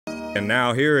And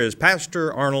now here is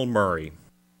Pastor Arnold Murray.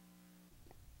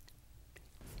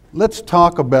 Let's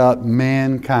talk about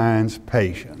mankind's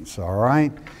patience, all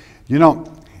right? You know,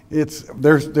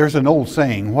 there's an old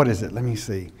saying. What is it? Let me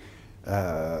see.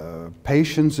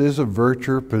 Patience is a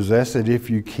virtue, possess it if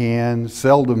you can,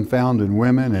 seldom found in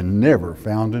women and never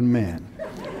found in men.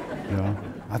 You know?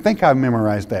 I think I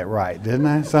memorized that right, didn't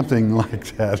I? Something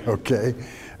like that, okay.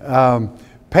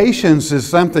 Patience is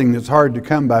something that's hard to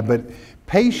come by, but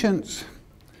patience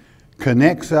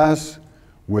connects us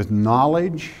with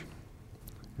knowledge,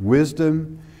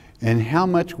 wisdom, and how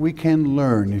much we can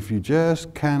learn if you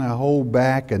just kind of hold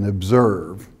back and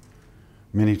observe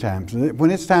many times. When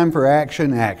it's time for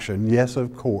action, action, yes,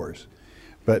 of course.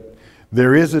 But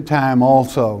there is a time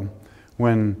also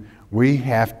when we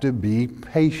have to be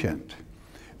patient.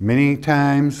 Many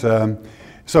times, so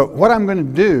what I'm going to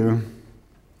do,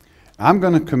 I'm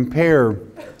going to compare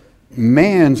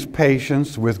man's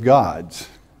patience with God's,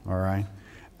 all right?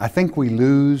 I think we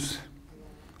lose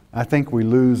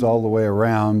all the way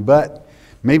around, but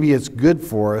maybe it's good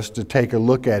for us to take a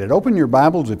look at it. Open your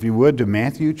Bibles, if you would, to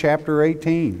Matthew chapter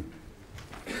 18.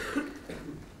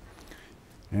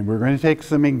 And we're going to take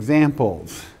some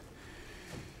examples.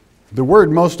 The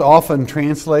word most often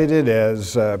translated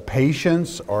as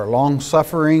patience or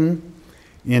long-suffering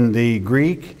in the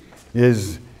Greek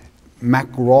is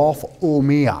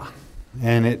makrothomia.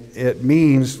 And it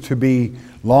means to be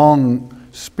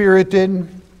long-spirited.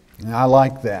 I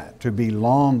like that, to be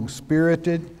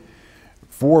long-spirited,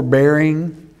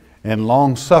 forbearing, and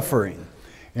long-suffering.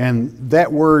 And that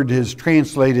word is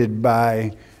translated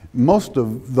by most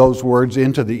of those words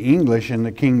into the English in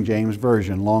the King James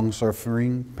Version: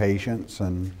 long-suffering, patience,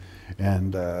 and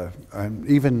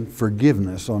even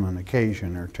forgiveness on an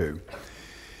occasion or two.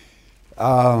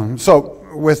 So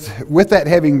with that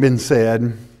having been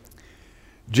said,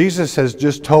 Jesus has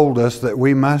just told us that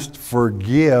we must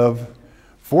forgive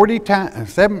 40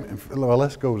 times, well,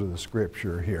 let's go to the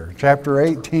scripture here. Chapter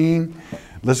 18,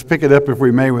 let's pick it up, if we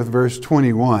may, with verse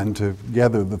 21 to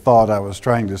gather the thought I was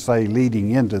trying to say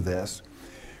leading into this.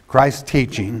 Christ's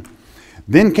teaching.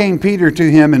 Then came Peter to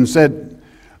him and said,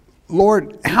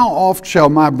 Lord, how oft shall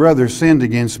my brother sin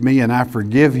against me and I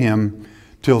forgive him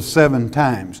till 7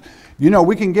 times? You know,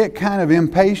 we can get kind of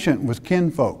impatient with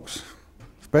kinfolks,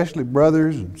 especially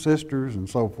brothers and sisters and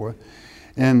so forth.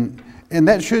 And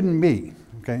that shouldn't be.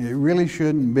 Okay, it really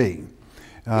shouldn't be.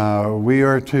 We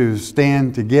are to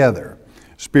stand together,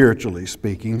 spiritually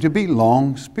speaking, to be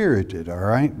long-spirited, all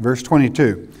right? Verse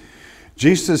 22,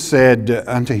 Jesus said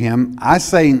unto him, I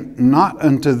say not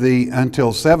unto thee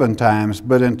until 7 times,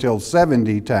 but until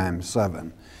 70 times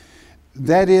 7.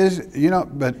 That is, you know,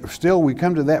 but still we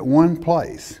come to that one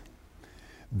place.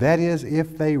 That is,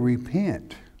 if they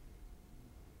repent.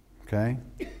 Okay?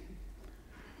 It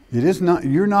is not,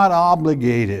 you're not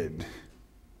obligated.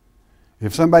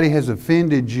 If somebody has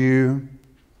offended you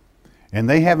and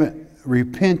they haven't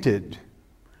repented,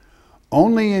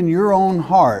 only in your own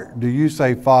heart do you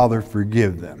say, Father,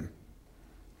 forgive them.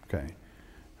 Okay.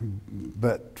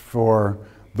 But for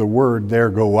the word, there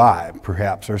go I,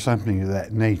 perhaps, or something of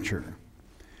that nature.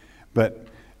 But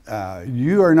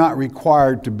you are not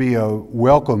required to be a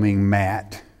welcoming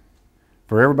mat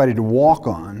for everybody to walk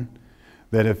on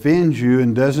that offends you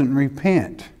and doesn't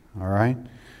repent. All right?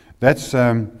 That's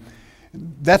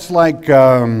like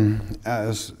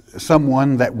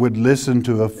someone that would listen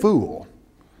to a fool.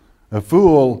 A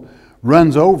fool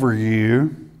runs over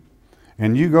you,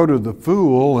 and you go to the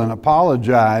fool and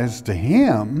apologize to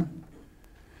him.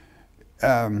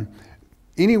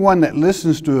 Anyone that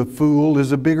listens to a fool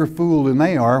is a bigger fool than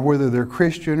they are, whether they're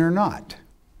Christian or not.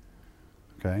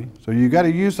 Okay? So you got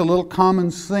to use a little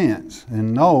common sense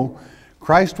and know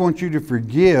Christ wants you to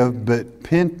forgive, but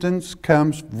repentance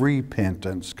comes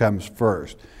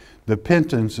first. The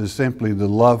repentance is simply the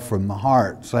love from the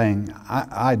heart, saying,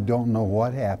 I don't know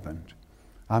what happened.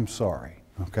 I'm sorry.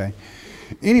 Okay?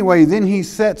 Anyway, then he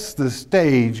sets the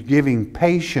stage giving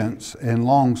patience and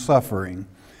long-suffering.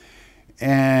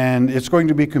 And it's going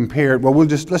to be compared, well,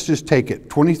 let's just take it.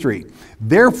 23.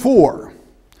 Therefore,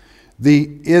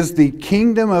 is the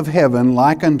kingdom of heaven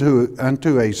like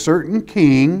unto a certain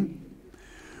king,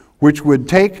 which would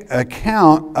take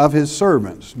account of his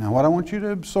servants. Now, what I want you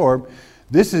to absorb,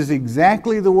 this is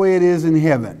exactly the way it is in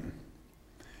heaven.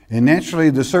 And naturally,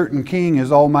 the certain king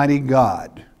is Almighty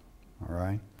God. All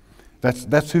right?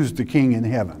 That's who's the king in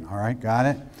heaven. All right? Got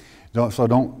it? So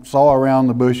don't saw around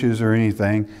the bushes or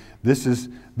anything. This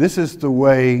is the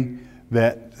way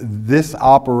that this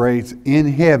operates in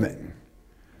heaven.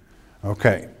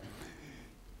 Okay.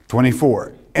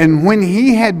 24. And when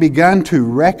he had begun to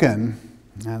reckon,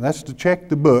 Now that's to check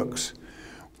the books.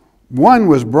 One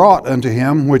was brought unto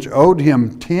him which owed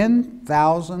him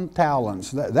 10,000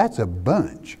 talents. That's a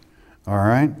bunch, all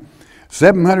right?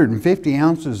 750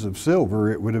 ounces of silver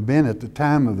it would have been at the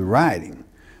time of the writing.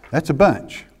 That's a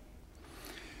bunch.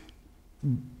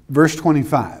 Verse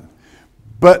 25.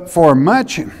 But for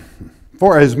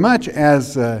as much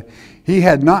as he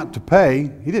had not to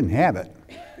pay, he didn't have it.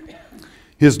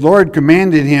 His Lord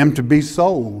commanded him to be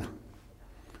sold,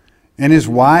 and his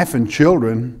wife and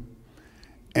children,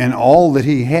 and all that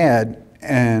he had,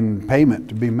 and payment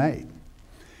to be made.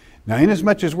 Now,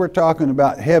 inasmuch as we're talking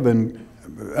about heaven,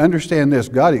 understand this: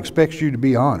 God expects you to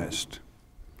be honest.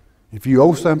 If you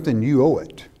owe something, you owe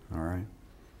it. All right,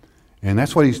 and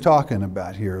that's what he's talking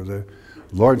about here. The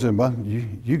Lord said, "Well,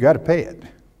 you got to pay it.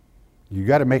 You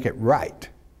got to make it right."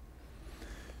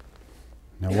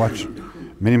 Now, watch.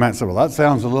 Many might say, "Well, that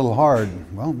sounds a little hard."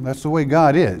 Well, that's the way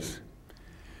God is.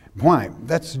 Why?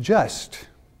 That's just.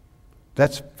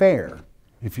 That's fair.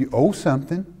 If you owe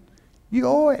something, you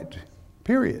owe it.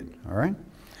 Period. All right?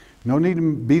 No need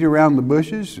to beat around the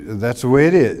bushes. That's the way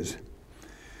it is.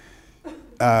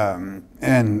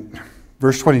 And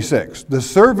verse 26. The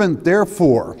servant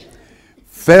therefore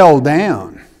fell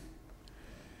down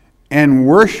and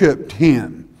worshipped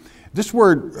him. This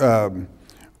word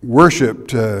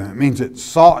worshipped means it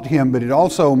sought him, but it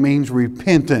also means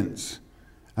repentance.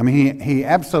 I mean, he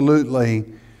absolutely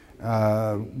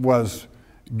was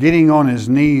getting on his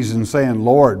knees and saying,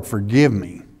 "Lord, forgive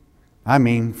me." I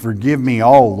mean, forgive me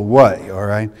all the way, all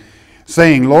right?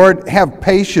 Saying, "Lord, have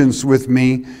patience with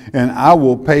me, and I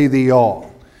will pay thee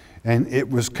all." And it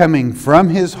was coming from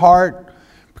his heart,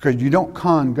 because you don't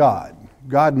con God.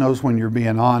 God knows when you're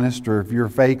being honest, or if you're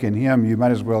faking him, you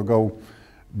might as well go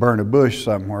burn a bush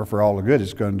somewhere for all the good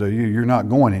it's going to do you. You're not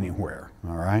going anywhere,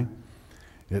 all right?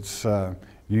 It's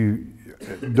you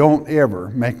don't ever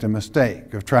make the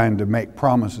mistake of trying to make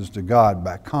promises to God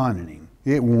by conning him.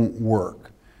 It won't work,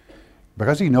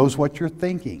 because he knows what you're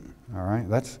thinking, all right?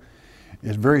 It's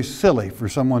very silly for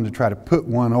someone to try to put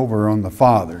one over on the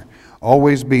Father.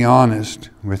 Always be honest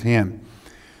with him.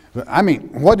 But, I mean,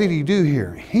 what did he do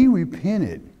here? He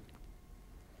repented.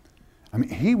 I mean,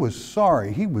 he was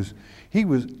sorry. He was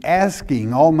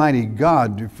asking Almighty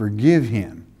God to forgive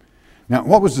him. Now,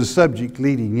 what was the subject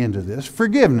leading into this?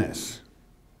 Forgiveness.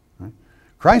 Right?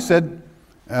 Christ said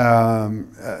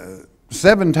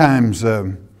 7 times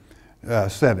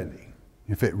 70,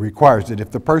 if it requires it.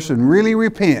 If the person really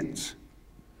repents,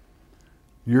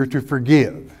 you're to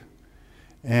forgive.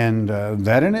 And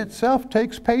that in itself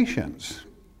takes patience.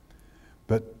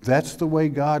 But that's the way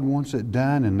God wants it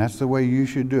done, and that's the way you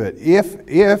should do it.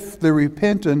 If the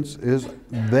repentance is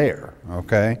there,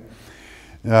 okay?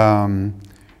 And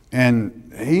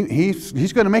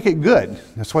he's going to make it good.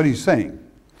 That's what he's saying.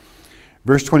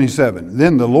 Verse 27,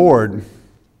 then the Lord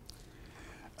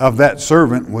of that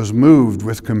servant was moved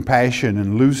with compassion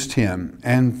and loosed him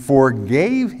and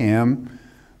forgave him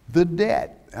the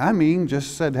debt. I mean,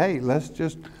 just said, hey, let's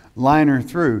just line her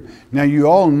through. Now, you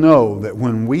all know that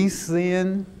when we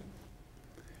sin,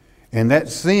 and that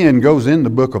sin goes in the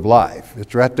book of life,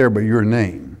 it's right there by your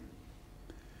name.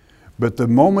 But the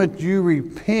moment you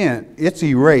repent, it's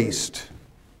erased.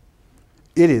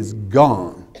 It is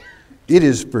gone. It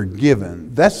is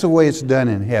forgiven. That's the way it's done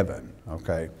in heaven,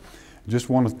 okay? Just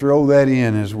want to throw that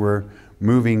in as we're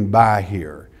moving by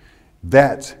here.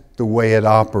 That's the way it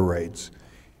operates.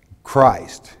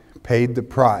 Christ paid the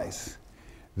price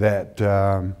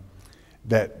that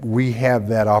we have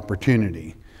that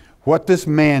opportunity. What this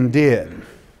man did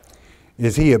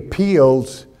is he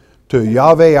appeals to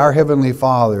Yahweh, our Heavenly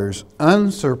Father's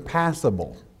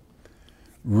unsurpassable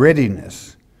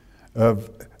readiness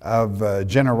of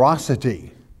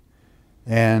generosity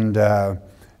and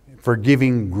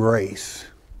forgiving grace.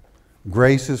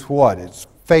 Grace is what? It's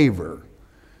favor.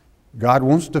 God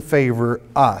wants to favor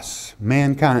us,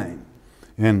 mankind.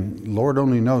 And Lord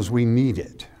only knows we need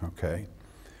it, okay?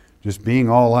 Just being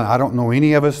all, I don't know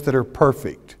any of us that are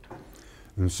perfect.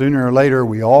 And sooner or later,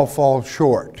 we all fall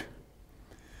short.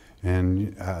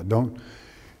 And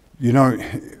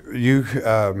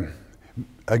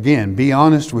again, be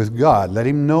honest with God. Let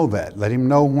Him know that. Let Him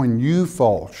know when you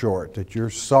fall short, that you're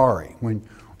sorry,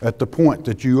 at the point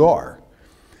that you are.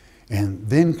 And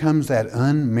then comes that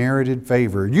unmerited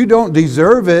favor. You don't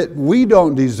deserve it. We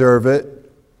don't deserve it.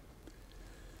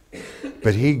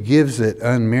 But He gives it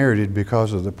unmerited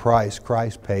because of the price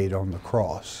Christ paid on the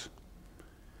cross.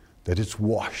 That it's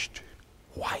washed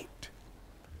white.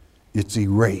 It's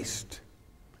erased.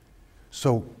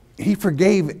 So He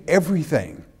forgave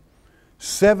everything.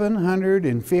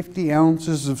 750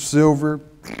 ounces of silver.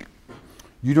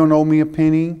 You don't owe me a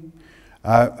penny.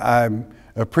 I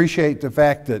appreciate the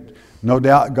fact that no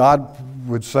doubt God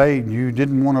would say you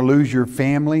didn't want to lose your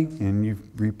family and you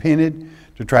repented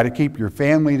to try to keep your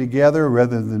family together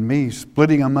rather than me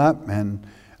splitting them up, and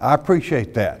I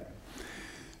appreciate that.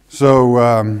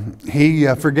 So he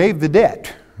forgave the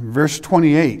debt. Verse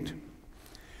 28.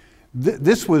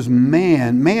 This was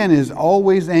man. Man is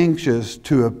always anxious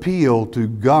to appeal to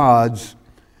God's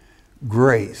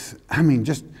grace. I mean,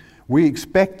 we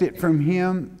expect it from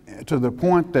Him to the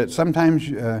point that sometimes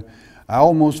I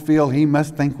almost feel He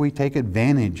must think we take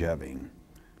advantage of Him,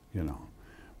 you know.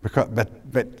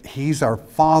 But He's our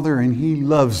Father and He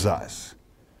loves us.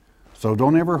 So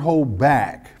don't ever hold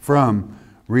back from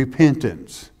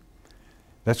repentance.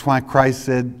 That's why Christ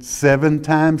said 7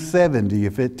 times 70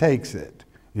 if it takes it,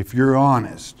 if you're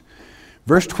honest.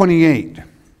 Verse 28.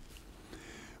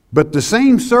 But the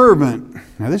same servant,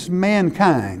 now this is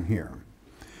mankind here.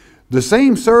 The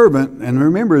same servant, and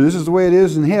remember this is the way it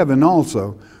is in heaven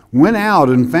also, went out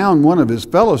and found one of his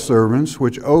fellow servants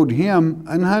which owed him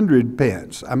 100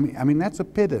 pence. I mean that's a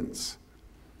pittance.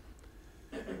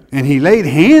 And he laid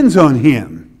hands on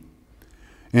him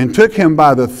and took him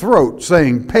by the throat,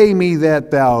 saying, "Pay me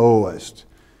that thou owest."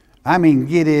 I mean,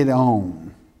 get it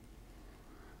on.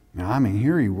 Now, I mean,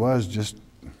 here he was just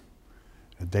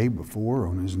a day before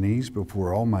on his knees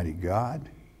before Almighty God,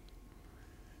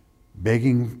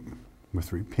 begging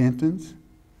with repentance.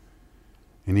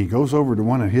 And he goes over to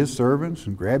one of his servants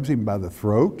and grabs him by the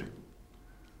throat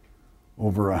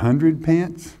over 100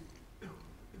 pence.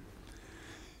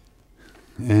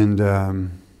 And a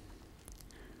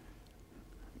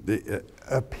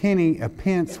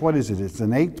pence, what is it? It's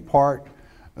an eighth part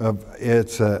of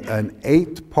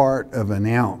an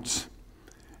ounce.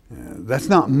 That's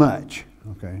not much,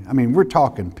 okay? I mean, we're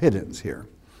talking pittance here.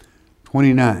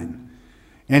 29.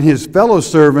 And his fellow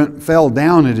servant fell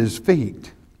down at his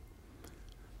feet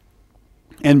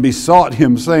and besought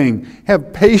him, saying,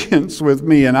 "Have patience with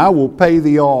me, and I will pay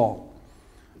thee all."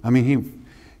 I mean,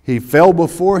 he fell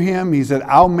before him. He said,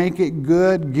 "I'll make it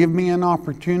good. Give me an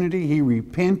opportunity." He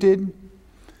repented.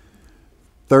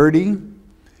 30.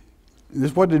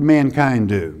 What did mankind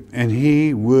do? And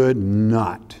he would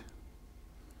not,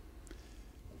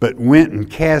 but went and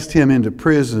cast him into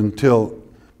prison till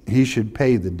he should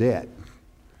pay the debt.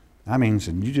 I mean,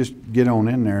 said, "You just get on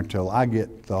in there till I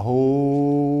get the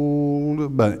whole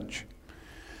bunch."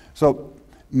 So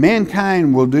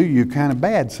mankind will do you kind of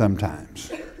bad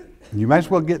sometimes. You might as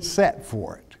well get set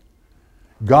for it.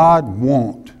 God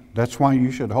won't. That's why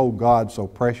you should hold God so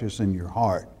precious in your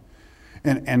heart.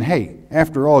 And hey,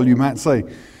 after all, you might say,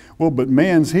 "Well, but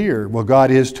man's here." Well,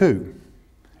 God is too.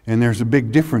 And there's a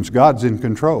big difference. God's in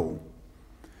control.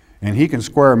 And He can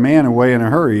square man away in a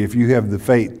hurry if you have the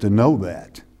faith to know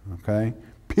that. Okay?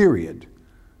 Period.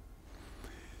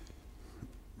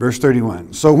 Verse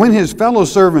 31. So when his fellow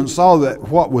servants saw that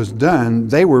what was done,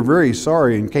 they were very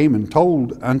sorry and came and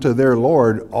told unto their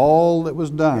Lord all that was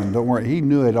done. Don't worry, he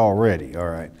knew it already, all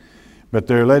right. But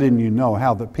they're letting you know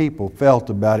how the people felt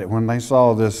about it when they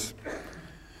saw this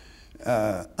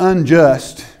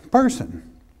unjust person.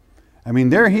 I mean,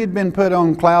 there he had been put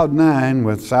on cloud 9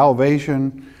 with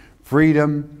salvation,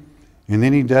 freedom, and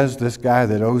then he does this guy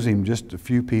that owes him just a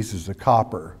few pieces of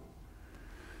copper.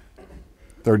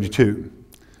 32.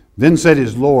 Then said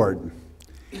his Lord,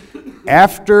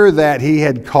 after that he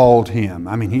had called him,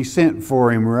 I mean, he sent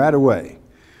for him right away,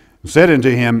 and said unto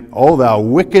him, O thou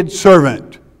wicked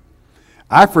servant,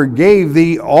 I forgave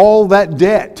thee all that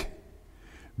debt,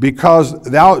 because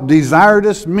thou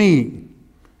desiredest me.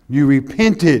 You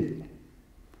repented.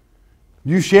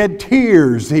 You shed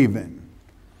tears even.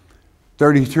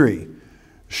 33.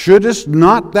 Shouldest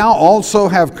not thou also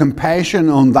have compassion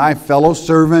on thy fellow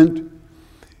servant,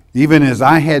 even as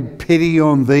I had pity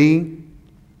on thee?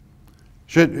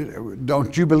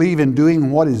 Don't you believe in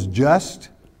doing what is just?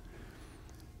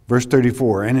 Verse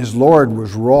 34, and his Lord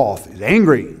was wroth, he's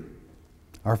angry.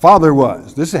 Our Father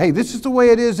was. This is the way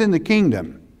it is in the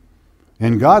kingdom.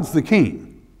 And God's the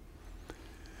king.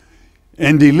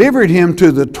 And delivered him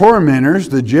to the tormentors,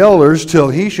 the jailers, till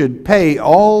he should pay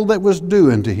all that was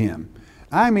due unto him.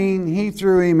 I mean, he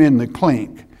threw him in the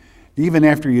clink, even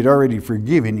after he had already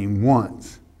forgiven him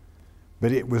once.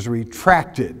 But it was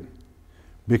retracted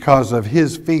because of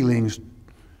his feelings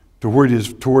toward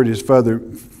his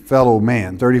fellow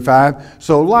man. 35,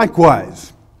 so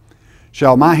likewise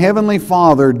shall my heavenly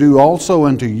Father do also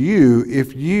unto you,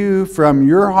 if you from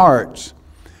your hearts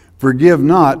forgive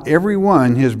not every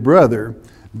one his brother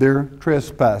their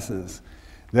trespasses.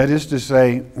 That is to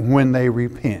say, when they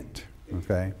repent.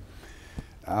 Okay.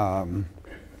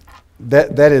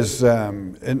 That is,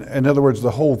 in other words,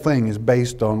 the whole thing is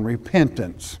based on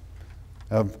repentance,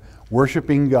 of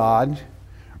worshiping God,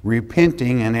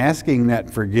 repenting and asking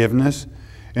that forgiveness,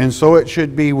 and so it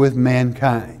should be with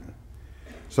mankind.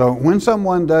 So when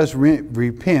someone does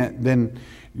repent, then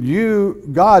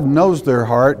God knows their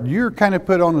heart. You're kind of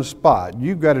put on the spot.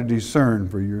 You've got to discern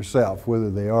for yourself whether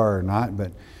they are or not.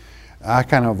 But I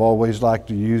kind of always like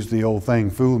to use the old thing,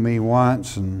 fool me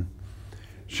once and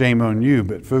shame on you,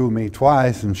 but fool me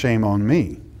twice and shame on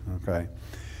me. Okay.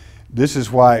 This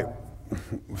is why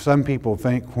some people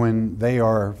think when they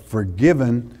are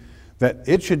forgiven that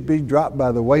it should be dropped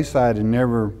by the wayside and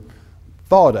never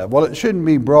thought of. Well, it shouldn't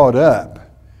be brought up,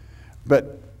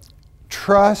 but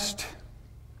trust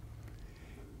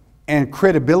and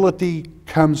credibility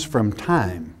comes from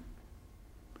time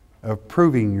of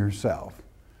proving yourself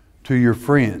to your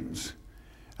friends.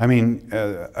 I mean,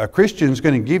 a Christian's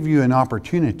going to give you an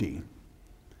opportunity,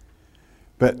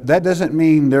 but that doesn't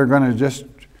mean they're going to just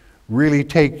really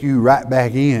take you right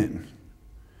back in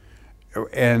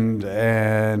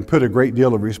and put a great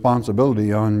deal of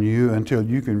responsibility on you until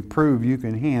you can prove you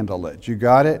can handle it. You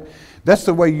got it? That's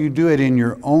the way you do it in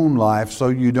your own life so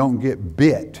you don't get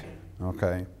bit,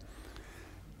 okay?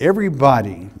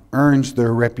 Everybody earns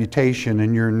their reputation,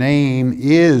 and your name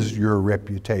is your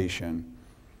reputation.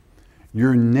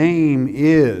 Your name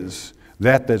is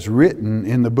that's written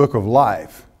in the book of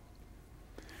life.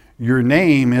 Your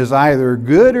name is either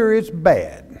good or it's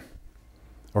bad,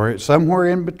 or it's somewhere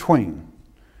in between.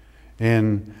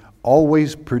 And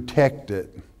always protect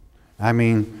it. I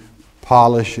mean,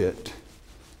 polish it.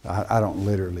 I don't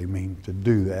literally mean to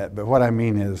do that, but what I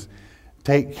mean is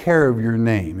take care of your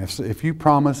name. If you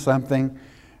promise something,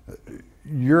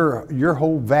 your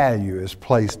whole value is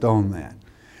placed on that.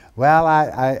 Well,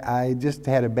 I just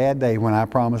had a bad day when I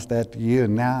promised that to you,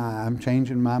 and now I'm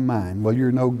changing my mind. Well,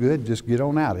 you're no good. Just get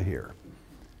on out of here.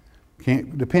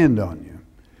 Can't depend on you.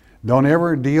 Don't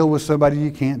ever deal with somebody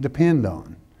you can't depend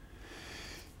on.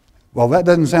 Well, that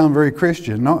doesn't sound very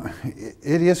Christian. No,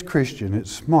 it is Christian.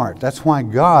 It's smart. That's why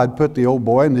God put the old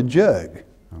boy in the jug,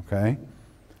 okay?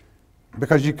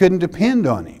 Because you couldn't depend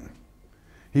on him.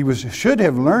 He should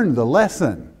have learned the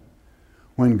lesson.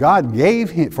 When God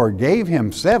forgave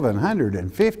him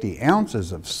 750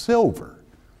 ounces of silver.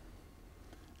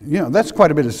 You know, that's quite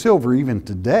a bit of silver even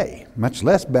today, much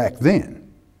less back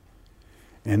then.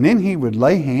 And then he would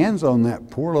lay hands on that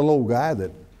poor little old guy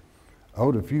that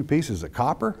owed a few pieces of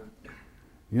copper,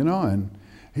 you know, and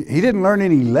he didn't learn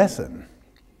any lesson.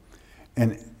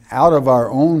 And out of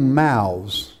our own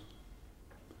mouths,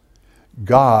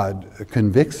 God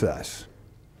convicts us.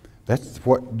 That's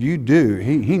what you do.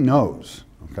 He knows,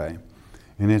 okay?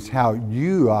 And it's how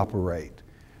you operate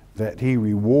that he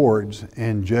rewards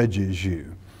and judges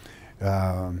you.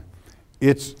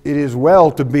 It is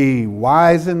well to be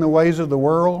wise in the ways of the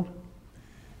world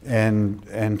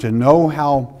and to know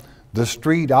how the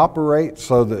street operates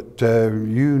so that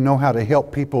you know how to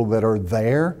help people that are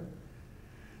there.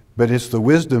 But it's the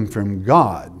wisdom from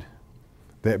God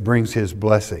that brings his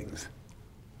blessings.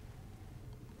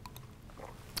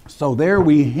 So there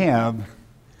we have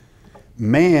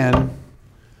man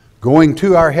going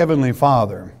to our Heavenly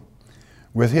Father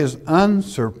with his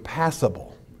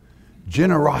unsurpassable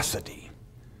generosity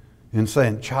and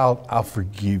saying, child, I'll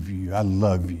forgive you. I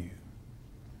love you.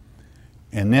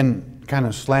 And then kind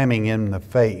of slamming him in the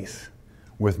face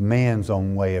with man's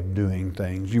own way of doing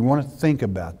things. You want to think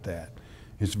about that.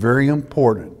 It's very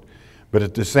important. But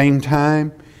at the same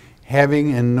time,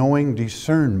 having and knowing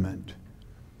discernment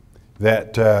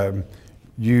that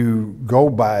you go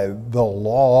by the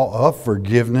law of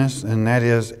forgiveness, and that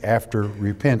is after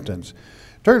repentance.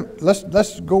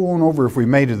 Let's go on over, if we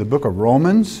may, to the book of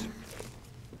Romans.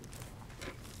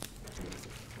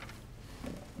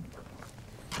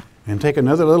 And take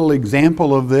another little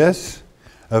example of this,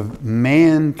 of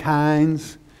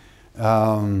mankind's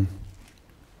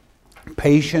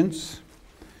patience.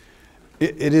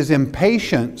 It is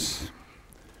impatience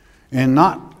and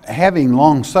not having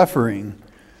long suffering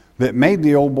that made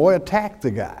the old boy attack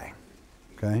the guy.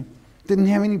 Okay? Didn't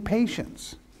have any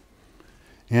patience.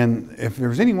 And if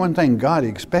there's any one thing God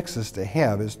expects us to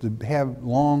have, is to have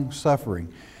long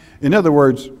suffering. In other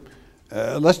words,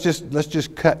 let's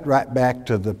just cut right back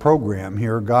to the program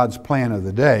here, God's plan of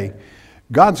the day.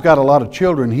 God's got a lot of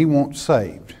children he wants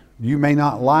saved. You may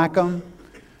not like them,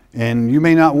 and you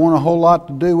may not want a whole lot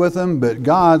to do with them, but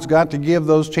God's got to give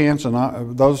those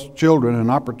children an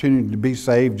opportunity to be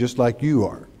saved just like you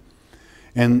are.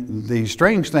 And the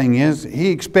strange thing is, he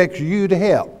expects you to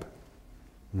help.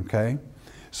 Okay?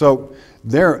 So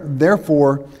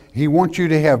therefore, he wants you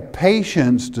to have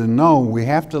patience to know we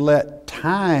have to let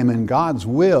time and God's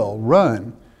will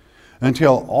run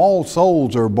until all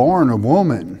souls are born of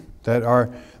woman that are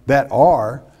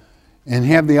and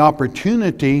have the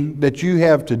opportunity that you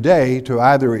have today to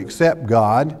either accept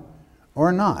God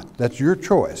or not. That's your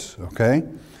choice, okay?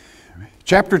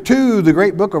 Chapter 2, the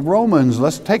great book of Romans,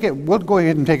 we'll go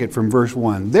ahead and take it from verse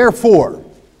 1. Therefore,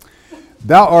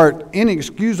 thou art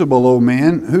inexcusable, O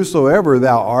man, whosoever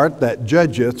thou art that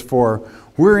judgeth, for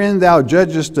wherein thou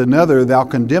judgest another, thou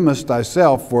condemnest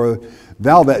thyself, for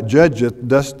thou that judgeth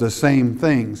dost the same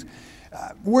things.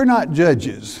 We're not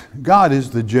judges. God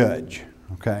is the judge,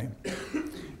 okay?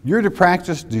 You're to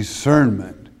practice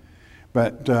discernment.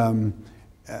 But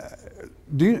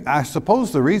I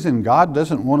suppose the reason God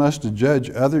doesn't want us to judge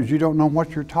others, you don't know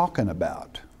what you're talking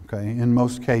about, okay? In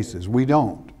most cases, we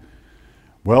don't.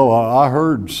 Well, I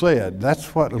heard said.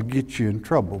 That's what'll get you in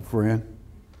trouble, friend.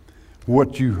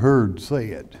 What you heard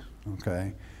said,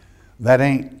 okay? That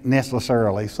ain't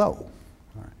necessarily so.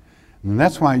 And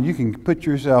that's why you can put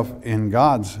yourself in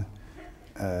God's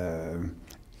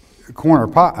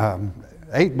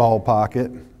 8-ball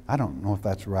pocket. I don't know if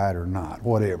that's right or not,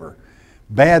 whatever.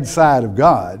 Bad side of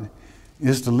God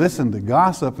is to listen to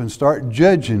gossip and start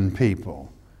judging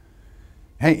people.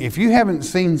 Hey, if you haven't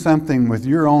seen something with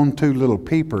your own two little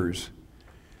peepers,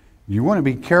 you want to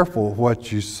be careful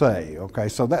what you say, okay?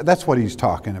 So that's what he's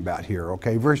talking about here,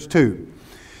 okay? Verse 2.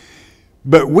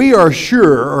 But we are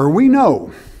sure, or we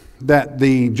know, that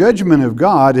the judgment of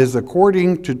God is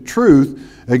according to truth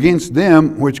against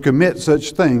them which commit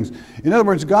such things. In other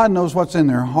words, God knows what's in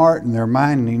their heart and their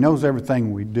mind, and He knows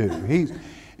everything we do.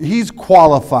 He's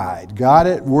qualified. Got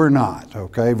it? We're not.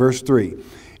 Okay, verse 3.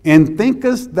 And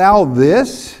thinkest thou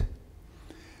this,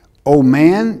 O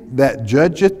man, that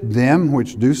judgeth them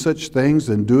which do such things,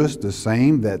 and doest the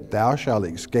same, that thou shalt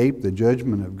escape the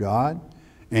judgment of God?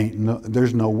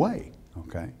 There's no way.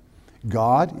 Okay.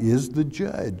 God is the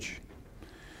judge.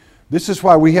 This is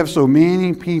why we have so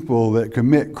many people that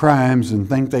commit crimes and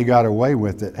think they got away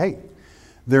with it. Hey,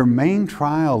 their main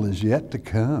trial is yet to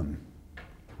come.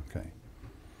 Okay.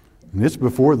 And it's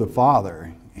before the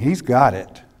Father. He's got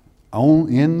it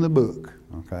in the book.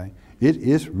 Okay. It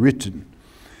is written.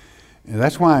 And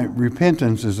that's why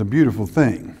repentance is a beautiful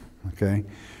thing. Okay.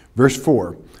 Verse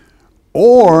 4.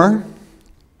 Or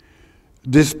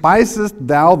despisest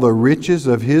thou the riches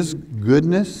of His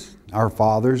goodness, our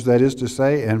fathers, that is to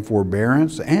say, and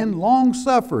forbearance and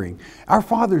long-suffering? Our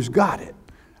fathers got it.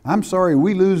 I'm sorry,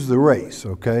 we lose the race,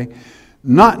 okay?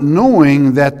 Not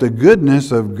knowing that the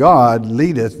goodness of God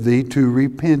leadeth thee to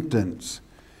repentance.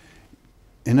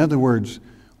 In other words,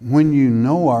 when you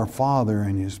know our Father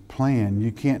and His plan,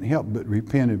 you can't help but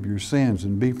repent of your sins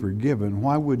and be forgiven.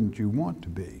 Why wouldn't you want to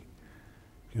be?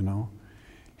 You know?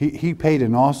 He paid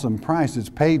an awesome price. It's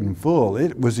paid in full.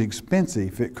 It was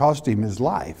expensive. It cost Him His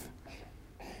life.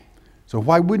 So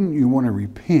why wouldn't you want to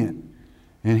repent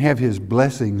and have His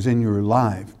blessings in your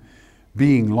life,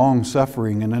 being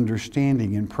long-suffering and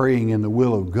understanding and praying in the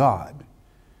will of God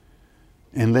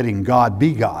and letting God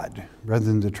be God rather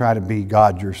than to try to be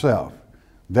God yourself?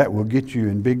 That will get you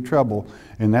in big trouble,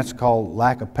 and that's called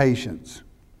lack of patience.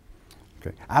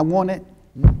 Okay. I want it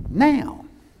now.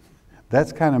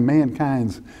 That's kind of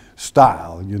mankind's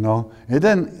style, you know. It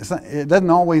doesn't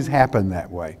always happen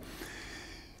that way.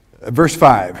 Verse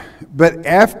 5. But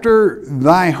after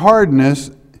thy hardness,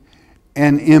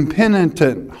 an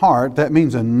impenitent heart, that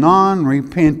means a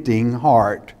non-repenting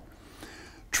heart,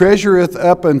 treasureth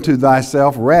up unto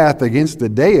thyself wrath against the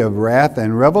day of wrath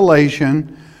and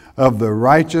revelation of the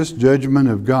righteous judgment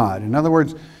of God. In other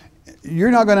words,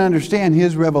 you're not going to understand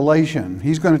His revelation.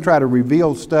 He's going to try to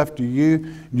reveal stuff to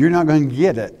you. You're not going to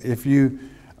get it if you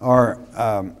are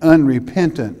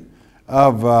unrepentant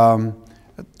of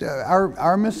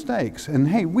our mistakes. And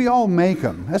hey, we all make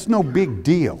them. That's no big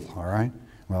deal, all right?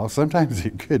 Well, sometimes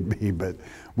it could be, but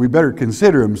we better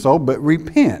consider them so. But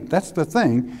repent. That's the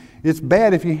thing. It's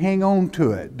bad if you hang on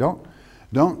to it. Don't.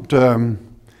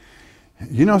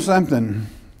 You know something?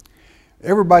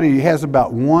 Everybody has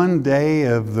about one day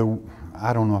of the,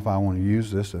 I don't know if I want to use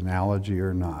this analogy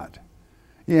or not.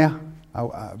 Yeah,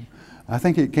 I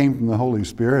think it came from the Holy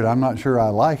Spirit. I'm not sure I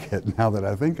like it now that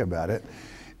I think about it.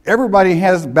 Everybody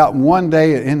has about one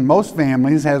day, in most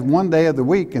families, has one day of the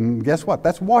week, and guess what?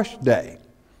 That's wash day.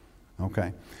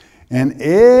 Okay. And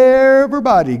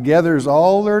everybody gathers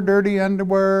all their dirty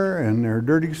underwear and their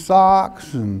dirty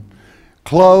socks and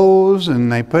clothes,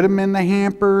 and they put them in the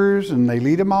hampers, and they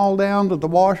lead them all down to the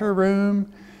washer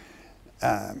room.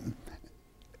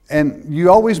 And you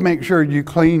always make sure you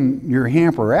clean your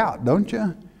hamper out, don't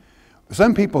you?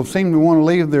 some people seem to want to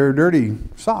leave their dirty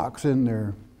socks in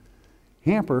their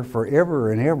hamper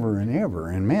forever and ever and ever.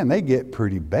 And man, they get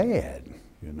pretty bad,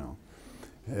 you know.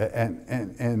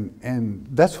 And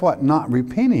that's what not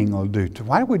repenting will do.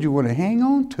 Why would you want to hang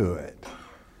on to it?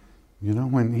 You know,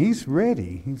 when he's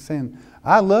ready, he's saying,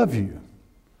 I love you.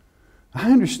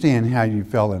 I understand how you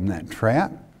fell in that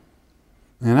trap.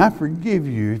 And I forgive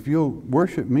you if you'll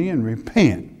worship me and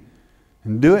repent.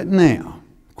 And do it now.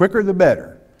 Quicker the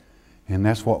better. And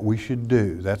that's what we should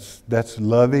do. That's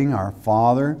loving our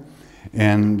Father.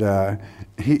 And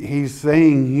he's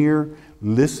saying here,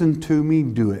 listen to me,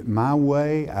 do it my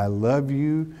way. I love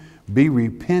you. Be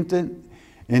repentant.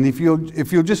 And if you'll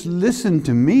just listen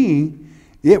to me,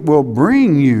 it will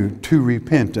bring you to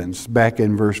repentance, back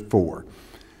in verse 4.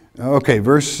 Okay,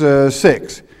 verse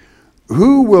 6.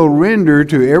 Who will render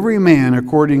to every man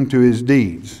according to his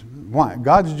deeds? Why?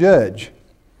 God's judge.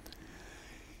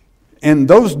 And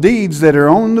those deeds that are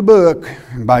on the book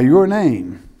by your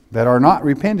name, that are not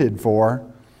repented for,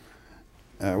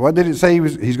 what did it say?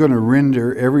 He's going to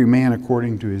render every man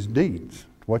according to his deeds,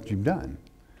 what you've done.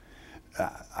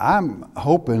 I'm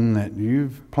hoping that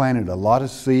you've planted a lot of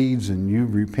seeds and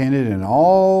you've repented, and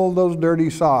all those dirty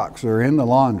socks are in the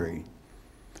laundry.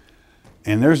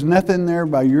 And there's nothing there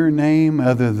by your name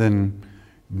other than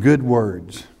good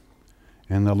words.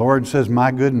 And the Lord says,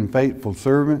 my good and faithful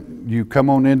servant, you come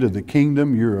on into the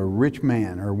kingdom, you're a rich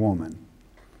man or woman.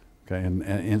 Okay,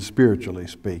 and spiritually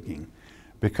speaking.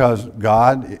 Because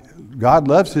God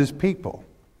loves His people.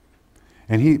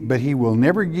 But He will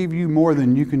never give you more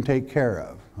than you can take care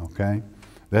of. Okay?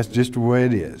 That's just the way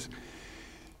it is.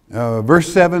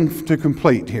 Verse 7 to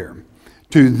complete here.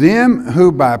 To them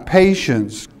who by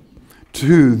patient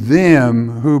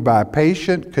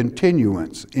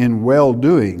continuance in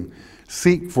well-doing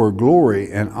seek for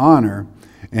glory and honor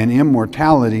and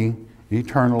immortality,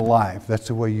 eternal life. That's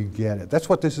the way you get it. That's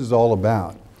what this is all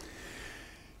about.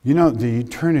 You know, the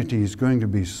eternity is going to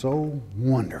be so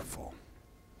wonderful.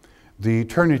 The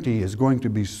eternity is going to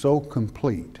be so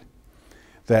complete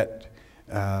that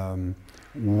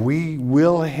we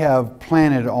will have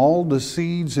planted all the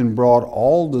seeds and brought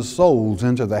all the souls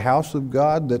into the house of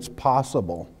God that's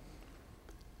possible.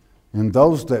 And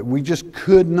those that we just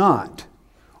could not,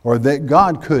 or that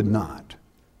God could not,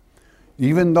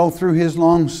 even though through His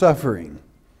long suffering,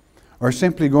 are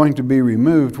simply going to be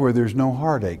removed where there's no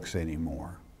heartaches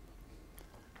anymore.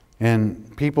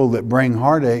 And people that bring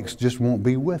heartaches just won't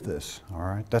be with us. All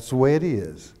right? That's the way it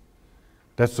is.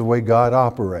 That's the way God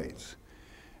operates.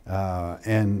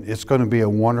 And it's going to be a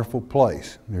wonderful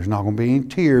place. There's not going to be any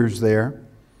tears there.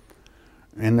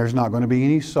 And there's not going to be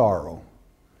any sorrow.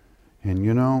 And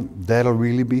you know, that'll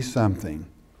really be something.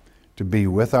 To be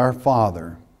with our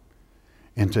Father.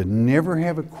 And to never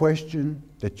have a question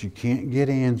that you can't get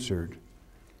answered.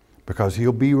 Because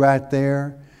He'll be right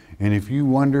there. And if you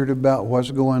wondered about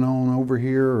what's going on over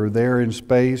here or there in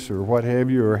space or what have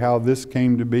you, or how this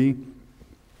came to be,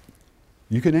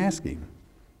 you can ask Him.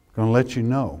 He's going to let you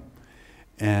know.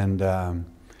 And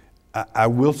I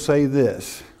will say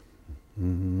this.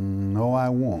 No, I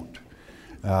won't.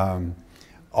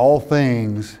 All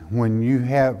things, when you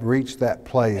have reached that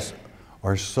place,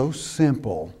 are so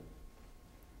simple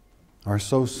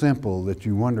that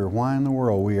you wonder why in the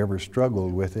world we ever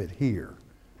struggled with it here.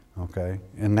 Okay?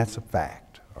 And that's a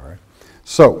fact. All right?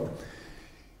 So,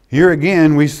 here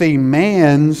again we see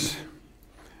man's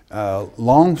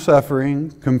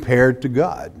long-suffering compared to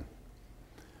God.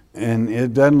 And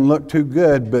it doesn't look too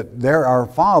good, but there our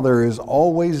Father is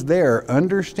always there,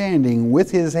 understanding with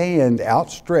His hand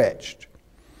outstretched.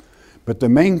 But the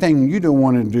main thing you don't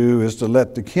want to do is to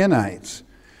let the Kenites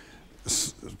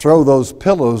throw those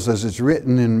pillows, as it's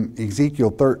written in Ezekiel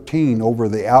 13, over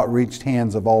the outreached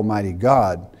hands of Almighty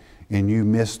God, and you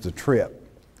miss the trip.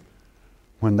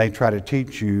 When they try to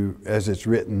teach you, as it's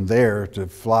written there, to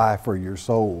fly for your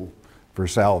soul for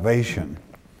salvation.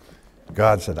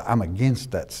 God said, I'm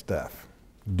against that stuff.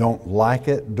 Don't like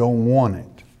it, don't want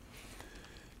it.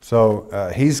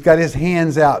 So He's got His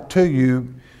hands out to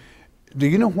you. Do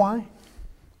you know why?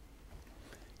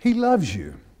 He loves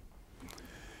you.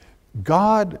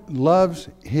 God loves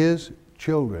His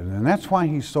children, and that's why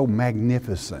He's so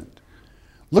magnificent.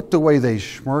 Look the way they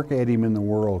smirk at Him in the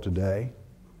world today.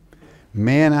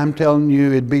 Man, I'm telling you,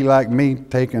 it'd be like me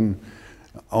taking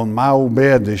on my old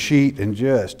bed the sheet and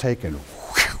just taking,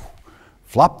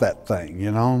 flop that thing,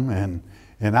 you know,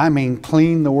 and I mean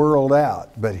clean the world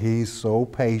out. But He's so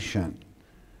patient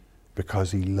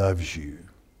because He loves you.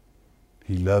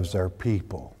 He loves our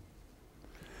people.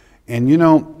 And you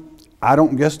know, I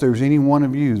don't guess there's any one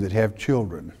of you that have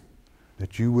children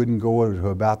that you wouldn't go to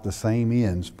about the same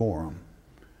ends for them.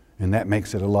 And that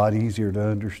makes it a lot easier to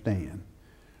understand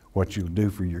what you'll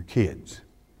do for your kids.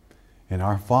 And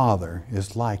our Father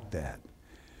is like that.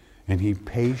 And He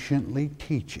patiently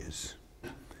teaches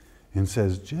and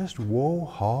says, just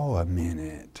whoa-haw a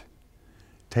minute.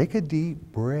 Take a deep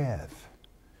breath.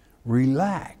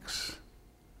 Relax.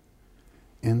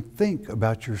 And think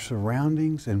about your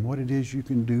surroundings and what it is you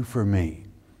can do for me.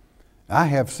 I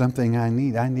have something I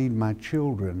need. I need my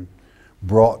children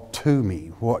brought to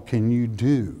me. What can you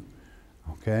do?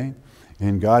 Okay?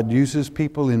 And God uses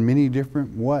people in many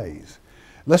different ways.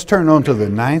 Let's turn on to the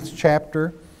 9th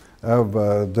chapter of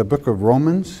the book of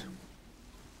Romans.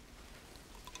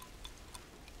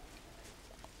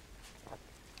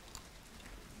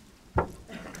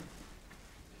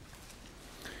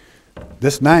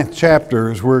 This 9th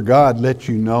chapter is where God lets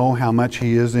you know how much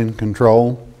He is in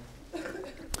control.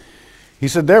 He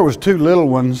said there was 2 little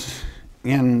ones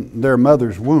in their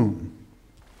mother's womb.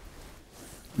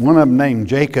 One of them named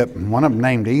Jacob and one of them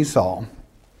named Esau.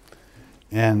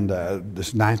 And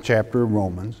this 9th chapter of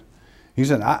Romans. He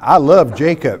said, I love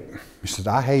Jacob. He said,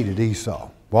 I hated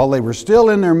Esau. While they were still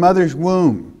in their mother's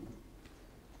womb.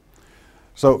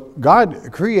 So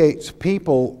God creates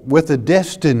people with a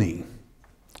destiny.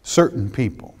 Certain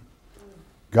people.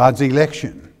 God's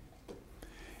election.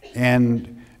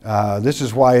 And this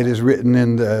is why it is written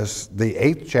in the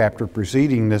 8th chapter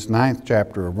preceding this 9th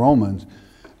chapter of Romans,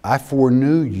 I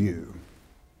foreknew you.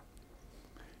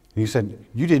 He said,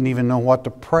 you didn't even know what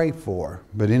to pray for,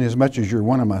 but inasmuch as you're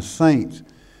one of my saints,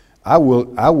 I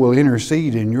will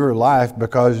intercede in your life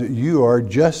because you are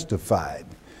justified.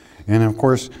 And of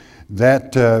course,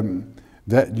 that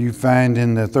you find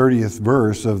in the 30th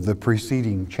verse of the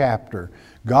preceding chapter.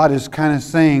 God is kind of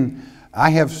saying, I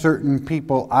have certain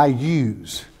people I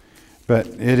use. But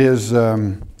it is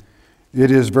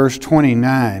verse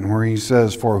 29 where He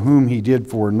says, for whom He did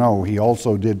foreknow, He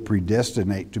also did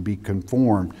predestinate to be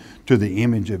conformed to the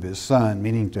image of His Son,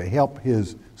 meaning to help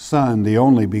His Son, the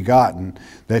only begotten,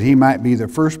 that He might be the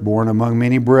firstborn among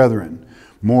many brethren.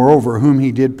 Moreover, whom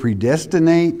He did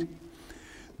predestinate,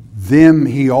 them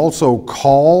He also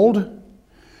called,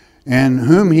 and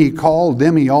whom He called,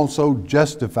 them He also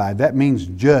justified. That means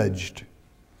judged.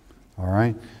 All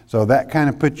right? So that kind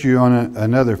of puts you on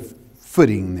another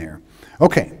footing there.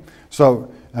 Okay,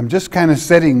 so I'm just kind of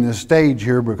setting the stage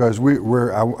here because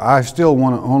I still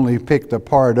want to only pick the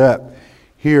part up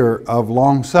here of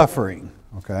long suffering.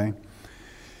 Okay?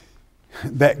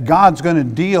 That God's going to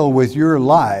deal with your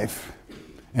life,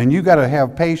 and you got to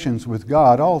have patience with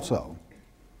God also.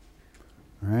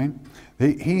 Right?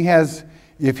 He has,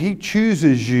 if He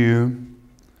chooses you,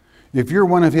 if you're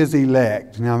one of His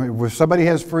elect, now if somebody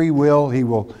has free will, He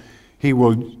will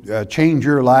change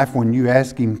your life when you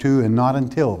ask Him to, and not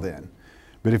until then.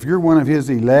 But if you're one of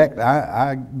His elect,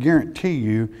 I guarantee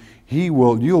you,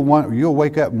 you'll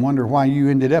wake up and wonder why you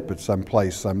ended up at some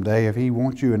place someday if He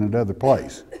wants you in another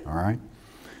place. All right?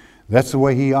 That's the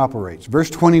way He operates. Verse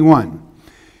 21.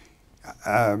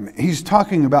 He's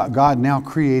talking about God now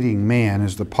creating man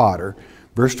as the potter.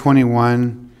 Verse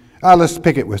 21, let's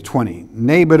pick it with 20.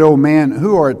 Nay, but, O man,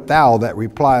 who art thou that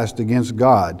repliest against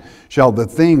God? Shall the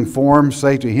thing formed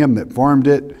say to him that formed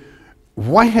it,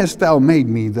 why hast thou made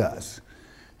me thus?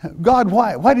 God,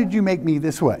 why did you make me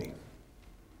this way?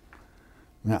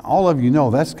 Now, all of you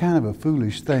know that's kind of a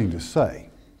foolish thing to say.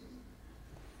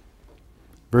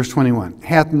 Verse 21,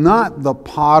 hath not the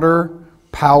potter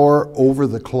power over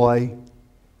the clay?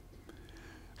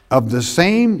 Of the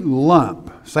same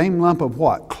lump of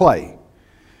what? Clay.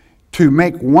 To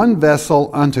make one vessel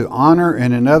unto honor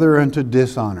and another unto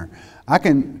dishonor.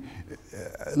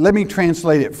 Let me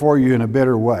translate it for you in a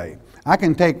better way. I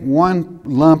can take one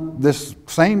lump, this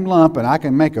same lump, and I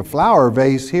can make a flower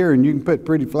vase here and you can put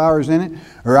pretty flowers in it,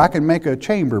 or I can make a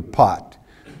chamber pot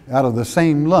out of the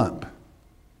same lump.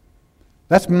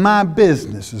 That's my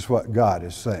business, is what God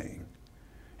is saying.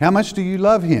 How much do you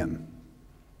love Him?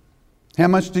 How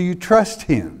much do you trust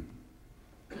Him?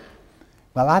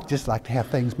 Well, I'd just like to have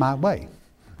things my way.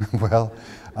 Well,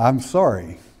 I'm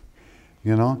sorry.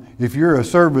 You know, if you're a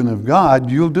servant of God,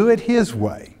 you'll do it His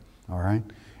way. All right?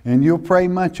 And you'll pray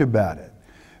much about it.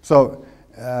 So,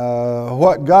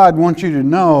 what God wants you to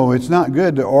know, it's not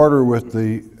good to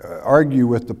argue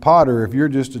with the potter if you're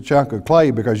just a chunk of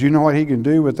clay, because you know what He can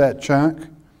do with that chunk?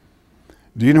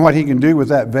 Do you know what He can do with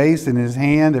that vase in His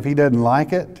hand if He doesn't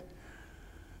like it?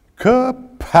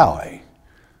 Kapowie.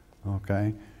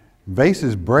 Okay?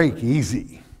 Vases break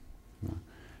easy.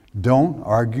 Don't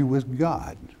argue with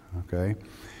God. Okay?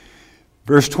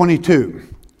 Verse 22.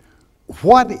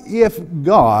 What if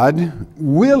God,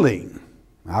 willing,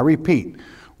 I repeat,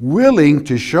 willing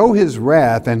to show his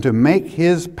wrath and to make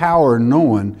his power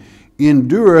known,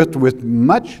 endureth with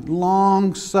much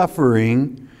long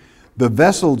suffering the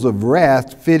vessels of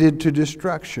wrath fitted to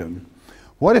destruction.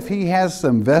 What if he has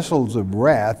some vessels of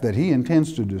wrath that he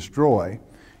intends to destroy?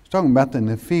 He's talking about the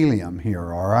Nephilim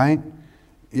here, all right?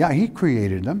 Yeah, he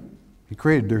created them. He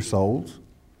created their souls.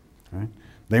 Right?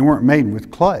 They weren't made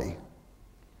with clay.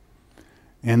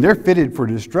 And they're fitted for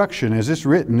destruction, as it's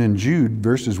written in Jude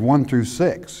verses 1 through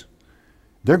 6.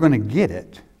 They're going to get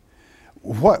it.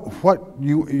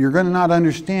 You're going to not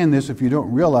understand this if you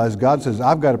don't realize God says,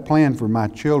 I've got a plan for my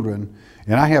children,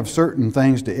 and I have certain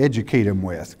things to educate them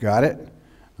with. Got it?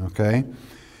 Okay.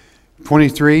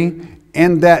 23,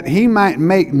 and that he might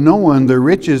make known the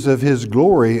riches of his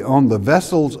glory on the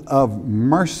vessels of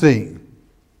mercy,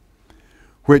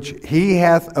 which he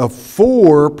hath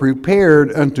afore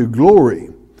prepared unto glory,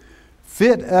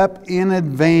 fit up in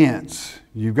advance.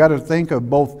 You've got to think of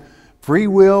both free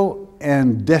will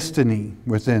and destiny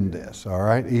within this, all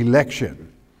right?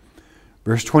 Election.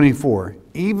 Verse 24,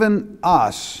 even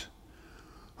us,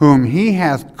 whom he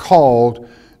hath called,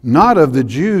 not of the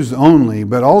Jews only,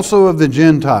 but also of the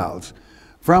Gentiles,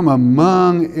 from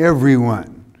among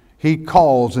everyone. He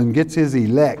calls and gets his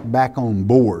elect back on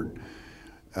board.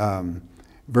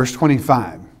 Verse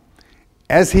 25,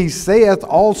 as he saith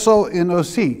also in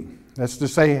Osee, that's to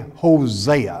say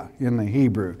Hosea in the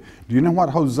Hebrew. Do you know what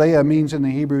Hosea means in the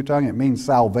Hebrew tongue? It means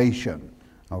salvation.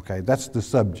 Okay, that's the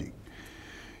subject.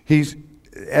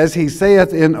 As he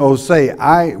saith in Osee,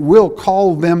 I will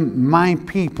call them my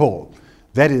people.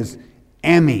 That is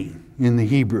Ami in the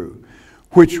Hebrew,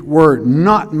 which were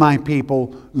not my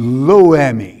people, Lo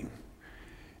Ami.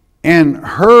 And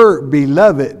her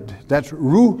beloved, that's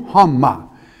Ruhamah,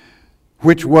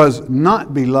 which was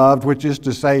not beloved, which is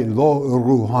to say, Lo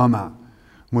Ruhamah.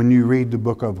 When you read the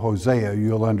book of Hosea,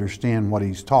 you'll understand what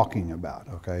he's talking about,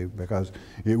 okay? Because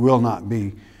it will not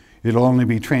be, it'll only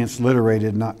be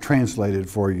transliterated, not translated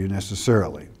for you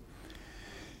necessarily.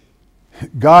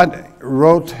 God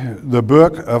wrote the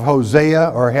book of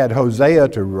Hosea, or had Hosea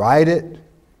to write it,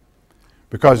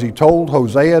 because he told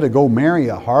Hosea to go marry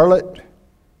a harlot,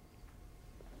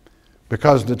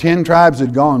 because the 10 tribes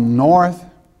had gone north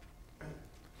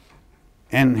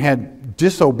and had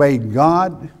disobeyed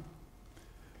God.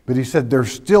 But he said, they're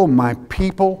still my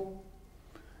people,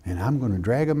 and I'm going to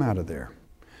drag them out of there.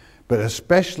 But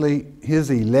especially his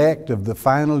elect of the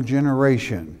final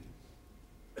generation,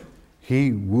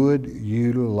 he would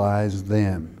utilize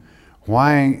them.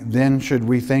 Why then should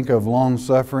we think of long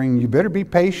suffering? You better be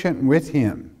patient with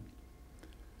him.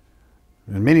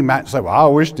 And many might say, well, I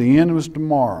wish the end was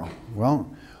tomorrow. Well,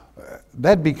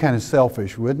 that'd be kind of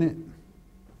selfish, wouldn't it?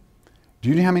 Do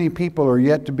you know how many people are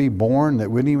yet to be born that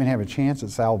wouldn't even have a chance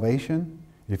at salvation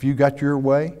if you got your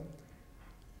way?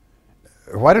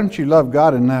 Why don't you love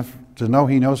God enough to know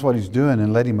he knows what he's doing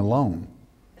and let him alone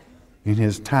in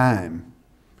his time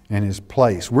and his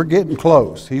place? We're getting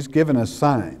close. He's given us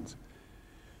signs.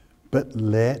 But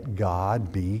let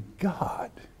God be God.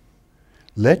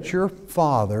 Let your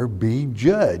Father be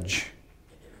judge.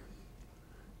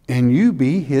 And you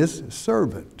be his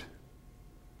servant.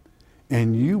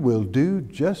 And you will do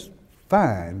just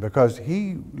fine, because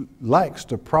he likes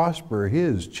to prosper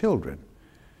his children.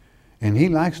 And he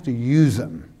likes to use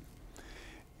them.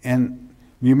 And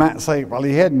you might say, well,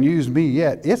 he hadn't used me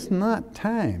yet. It's not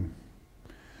time.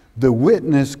 The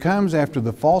witness comes after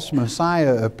the false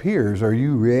Messiah appears. Are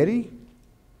you ready?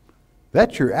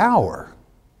 That's your hour.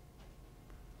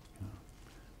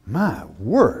 My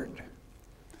word.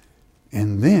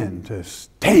 And then to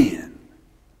stand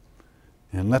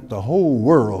and let the whole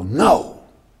world know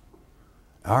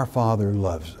our Father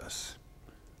loves us.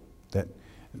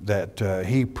 That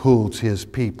he pulls his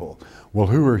people. Well,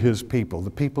 who are his people? The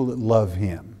people that love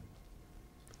him,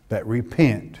 that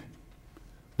repent,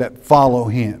 that follow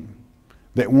him,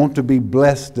 that want to be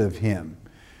blessed of him.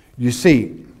 You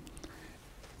see,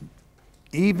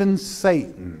 even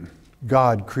Satan,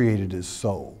 God created his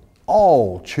soul.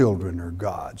 All children are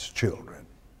God's children.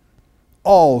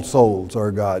 All souls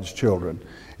are God's children.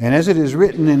 And as it is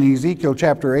written in Ezekiel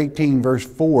chapter 18, verse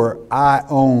 4, I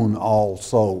own all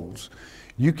souls.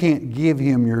 You can't give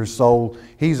him your soul.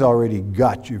 He's already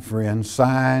got you, friend,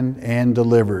 signed and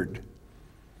delivered.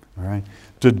 All right?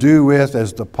 To do with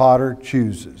as the potter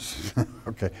chooses.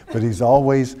 Okay, but he's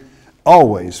always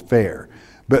fair.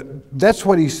 But that's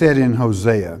what he said in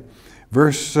Hosea.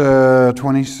 Verse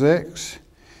 26,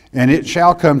 and it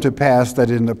shall come to pass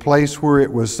that in the place where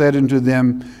it was said unto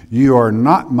them, you are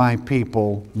not my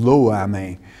people, lo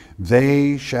ami,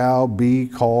 they shall be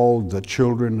called the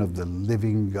children of the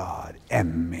living God,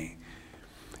 Emmi.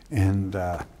 And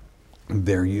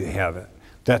there you have it.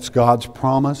 That's God's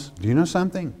promise. Do you know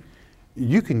something?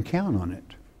 You can count on it.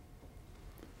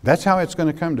 That's how it's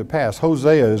going to come to pass.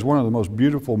 Hosea is one of the most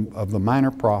beautiful of the minor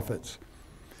prophets.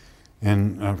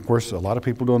 And of course, a lot of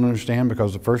people don't understand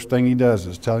because the first thing he does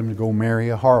is tell him to go marry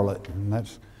a harlot. And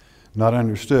that's not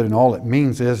understood. And all it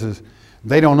means is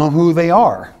they don't know who they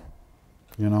are.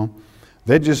 You know,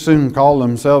 they just soon call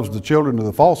themselves the children of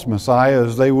the false Messiah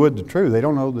as they would the true. They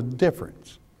don't know the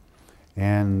difference.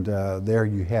 And there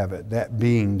you have it. That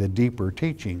being the deeper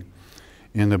teaching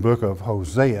in the book of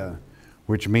Hosea,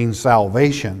 which means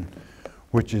salvation,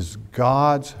 which is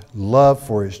God's love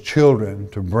for His children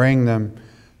to bring them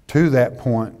to that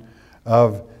point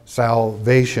of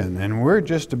salvation. And we're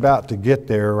just about to get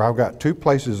there. I've got two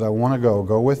places I want to go.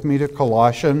 Go with me to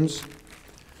Colossians.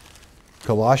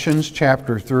 Colossians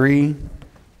chapter 3.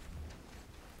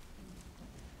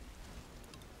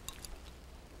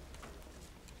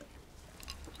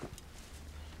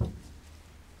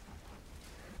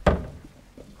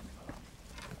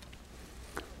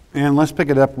 And let's pick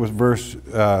it up with verse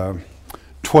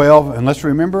 12. And let's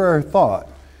remember our thought.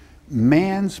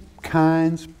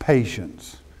 Mankind's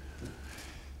patience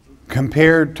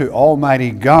compared to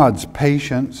Almighty God's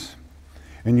patience.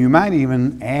 And you might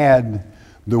even add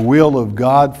the will of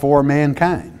God for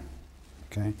mankind.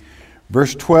 Okay.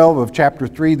 Verse 12 of chapter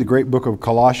 3, the great book of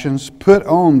Colossians. Put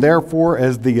on, therefore,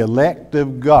 as the elect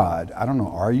of God. I don't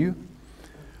know, are you?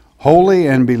 Holy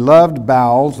and beloved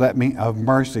bowels, that means of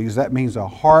mercies. That means a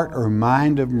heart or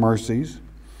mind of mercies.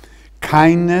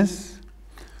 Kindness,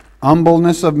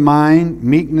 humbleness of mind,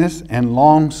 meekness, and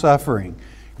long-suffering.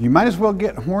 You might as well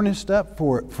get harnessed up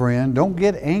for it, friend. Don't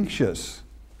get anxious.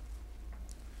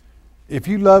 If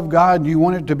you love God, you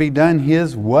want it to be done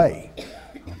His way.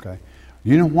 Okay.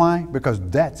 You know why? Because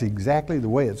that's exactly the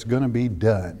way it's going to be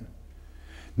done.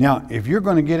 Now, if you're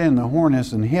going to get in the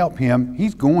harness and help Him,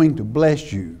 He's going to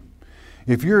bless you.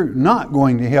 If you're not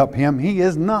going to help Him, He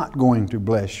is not going to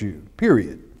bless you.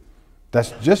 Period.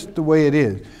 That's just the way it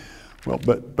is. Well,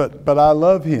 but I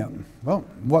love Him. Well,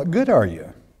 what good are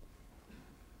you?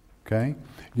 Okay?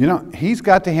 You know, He's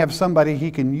got to have somebody He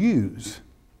can use.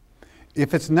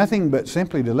 If it's nothing but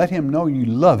simply to let Him know you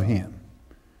love Him,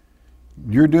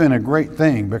 you're doing a great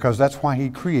thing, because that's why He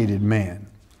created man.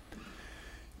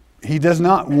 He does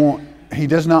not want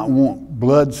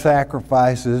blood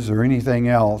sacrifices or anything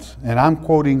else. And I'm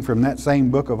quoting from that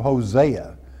same book of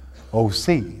Hosea,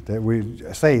 O.C., that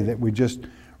we just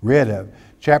read of.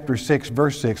 Chapter 6,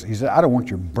 verse 6, he said, I don't want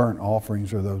your burnt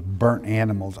offerings or those burnt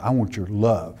animals. I want your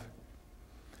love.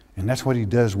 And that's what He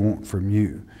does want from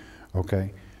you.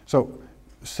 Okay? So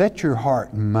set your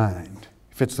heart and mind.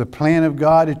 If it's the plan of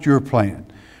God, it's your plan.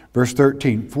 Verse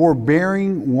 13,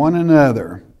 forbearing one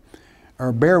another,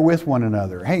 or bear with one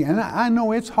another. Hey, and I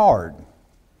know it's hard.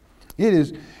 It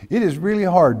is really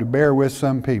hard to bear with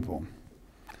some people,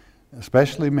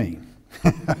 especially me.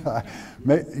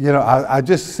 You know, I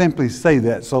just simply say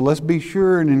that. So let's be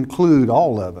sure and include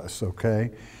all of us,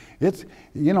 okay? It's,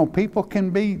 you know, people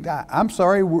can be, I'm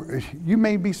sorry, you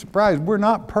may be surprised, we're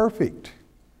not perfect.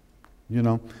 You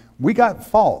know, we got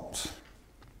faults.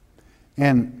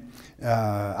 And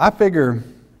I figure,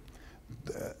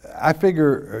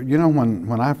 you know,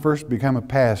 when I first became a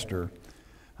pastor,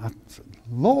 I said,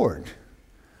 Lord,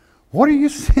 what are you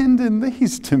sending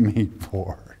these to me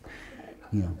for?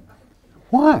 You know,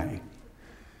 why?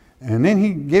 And then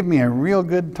He gave me a real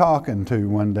good talking to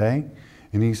one day,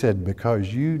 and He said,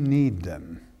 because you need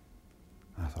them.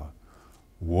 I thought,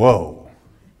 whoa.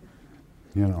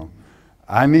 You know,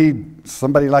 I need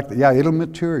somebody like that. Yeah, it'll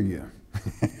mature you.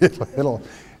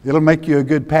 It'll make you a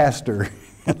good pastor.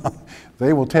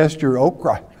 They will test your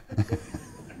okra.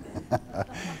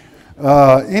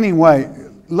 Anyway,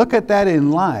 look at that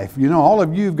in life. You know, all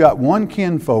of you have got one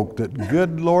kinfolk that,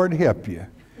 good Lord help you.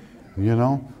 You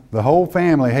know, the whole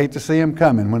family hate to see them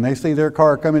coming. When they see their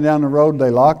car coming down the road, they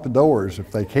lock the doors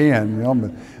if they can. You know,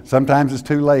 but sometimes it's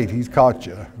too late. He's caught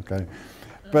you. Okay,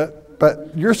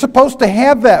 but you're supposed to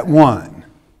have that one.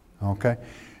 Okay,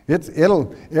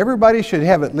 everybody should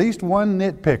have at least one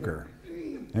nitpicker,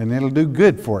 and it'll do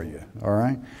good for you. All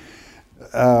right.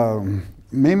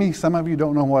 Mimi, some of you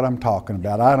don't know what I'm talking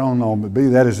about. I don't know, but be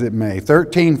that as it may.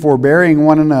 13, forbearing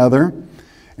one another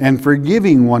and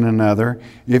forgiving one another.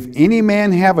 If any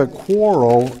man have a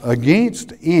quarrel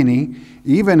against any,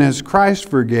 even as Christ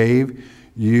forgave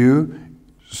you,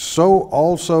 so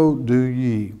also do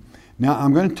ye. Now,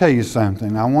 I'm going to tell you something.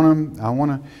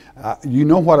 You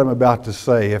know what I'm about to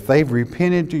say. If they've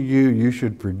repented to you, you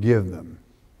should forgive them.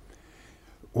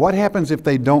 What happens if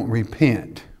they don't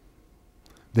repent?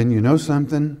 Then you know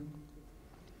something?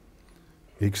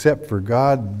 except for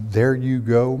God, there you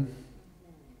go,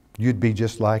 you'd be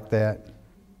just like that.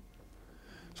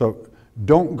 So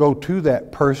don't go to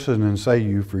that person and say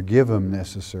you forgive them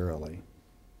necessarily.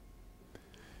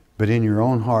 But in your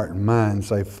own heart and mind,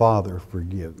 say, Father,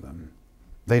 forgive them.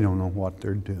 They don't know what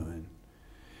they're doing.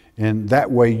 And that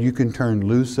way you can turn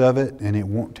loose of it and it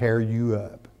won't tear you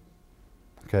up.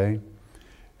 Okay?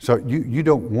 So you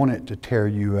don't want it to tear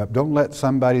you up. Don't let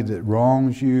somebody that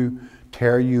wrongs you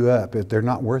tear you up if they're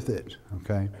not worth it.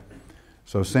 Okay?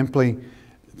 So simply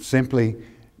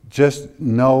just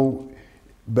know,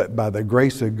 but by the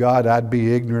grace of God, I'd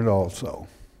be ignorant also.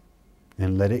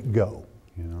 And let it go,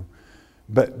 you know.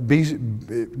 But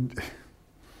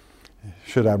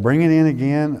should I bring it in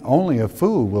again? Only a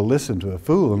fool will listen to a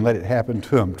fool and let it happen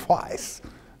to him twice,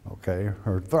 okay,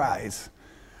 or thrice.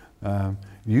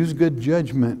 Use good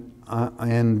judgment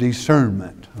and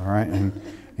discernment, all right,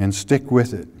 and stick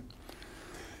with it.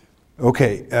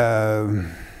 Okay,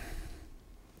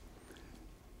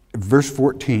 verse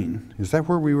 14. Is that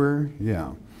where we were?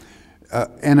 Yeah.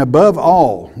 And above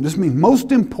all, this means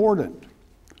most important.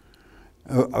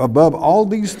 Above all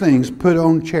these things, put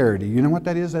on charity. You know what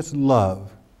that is? That's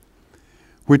love,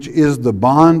 which is the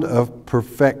bond of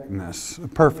perfectness.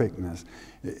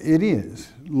 It is.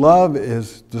 Love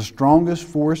is the strongest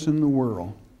force in the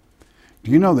world.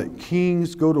 Do you know that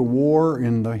kings go to war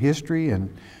in the history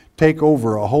and take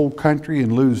over a whole country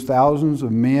and lose thousands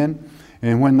of men?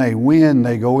 And when they win,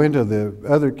 they go into the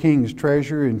other king's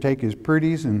treasure and take his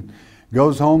pretties and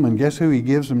goes home, and guess who he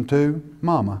gives them to?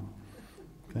 Mama.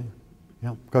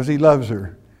 Yeah, because he loves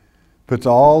her. Puts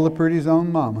all the pretties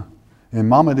on Mama. And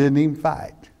Mama didn't even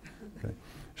fight. Okay.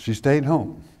 She stayed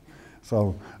home.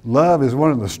 So love is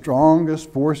one of the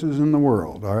strongest forces in the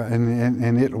world. All right?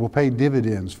 And it will pay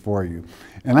dividends for you.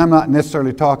 And I'm not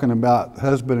necessarily talking about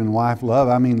husband and wife love.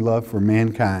 I mean love for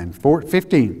mankind.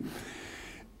 15.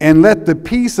 And let the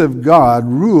peace of God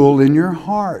rule in your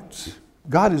hearts.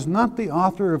 God is not the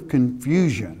author of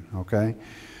confusion. Okay?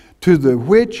 To the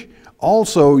which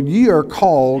also ye are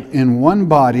called in one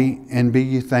body, and be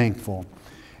ye thankful.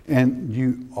 And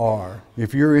you are.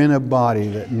 If you're in a body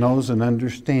that knows and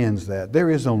understands that, there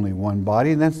is only one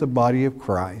body, and that's the body of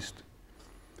Christ.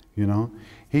 You know,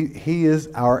 He is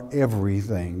our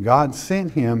everything. God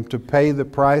sent Him to pay the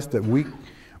price that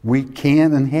we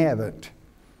can and haven't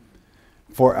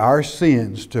for our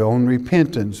sins, to own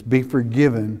repentance, be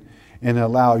forgiven, and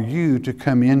allow you to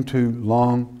come into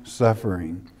long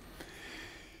suffering.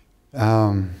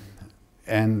 And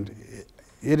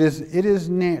it is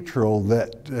natural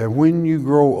that when you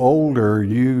grow older,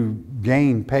 you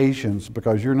gain patience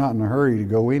because you're not in a hurry to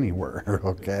go anywhere,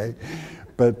 okay?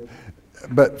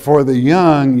 But for the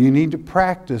young, you need to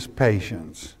practice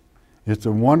patience. It's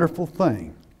a wonderful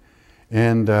thing.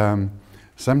 And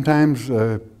sometimes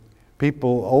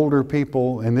older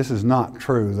people, and this is not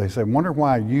true, they say, wonder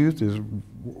why youth is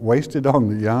wasted on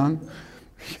the young?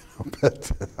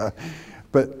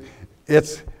 But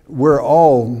we're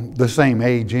all the same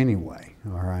age anyway,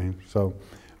 all right? So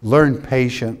learn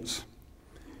patience.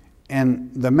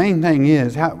 And the main thing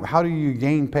is, how do you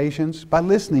gain patience? By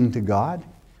listening to God,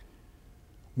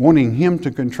 wanting Him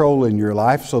to control in your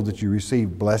life so that you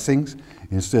receive blessings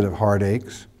instead of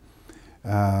heartaches.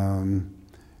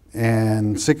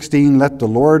 And 16, let the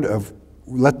word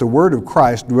of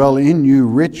Christ dwell in you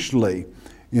richly,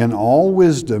 in all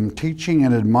wisdom, teaching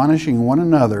and admonishing one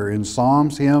another in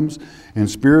psalms, hymns, and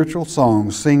spiritual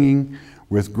songs, singing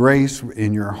with grace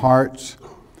in your hearts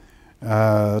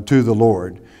to the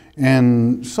Lord.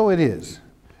 And so it is.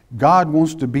 God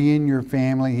wants to be in your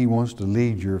family. He wants to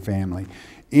lead your family.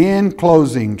 In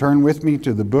closing, turn with me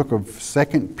to the book of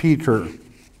 2 Peter.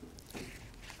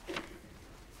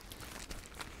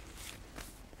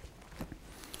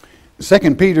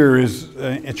 Second Peter is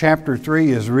chapter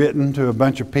 3 is written to a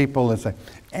bunch of people that say,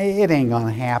 hey, it ain't going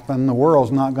to happen. The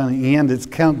world's not going to end. It's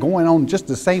going on just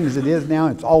the same as it is now.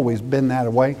 It's always been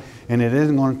that way, and it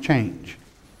isn't going to change.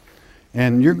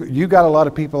 And you got a lot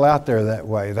of people out there that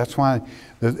way. That's why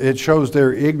it shows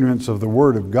their ignorance of the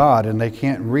Word of God, and they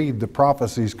can't read the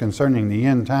prophecies concerning the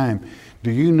end time.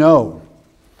 Do you know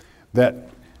that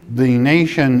the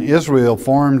nation Israel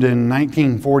formed in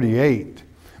 1948,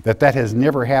 that has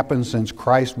never happened since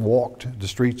Christ walked the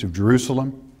streets of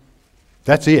Jerusalem?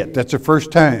 That's it. That's the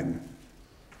first time.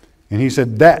 And He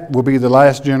said that will be the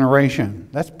last generation.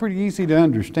 That's pretty easy to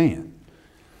understand.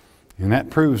 And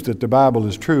that proves that the Bible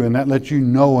is true, and that lets you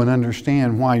know and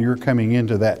understand why you're coming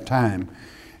into that time.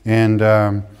 And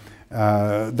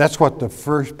that's what the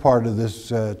first part of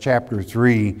this chapter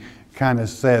 3 kind of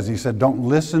says. He said, don't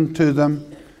listen to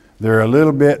them. They're a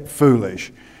little bit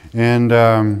foolish. And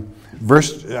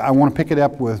I want to pick it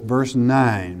up with verse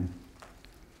 9.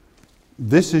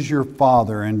 This is your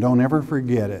Father, and don't ever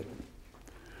forget it.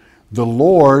 The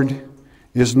Lord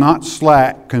is not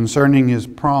slack concerning His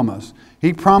promise.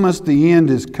 He promised the end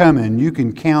is coming. You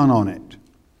can count on it.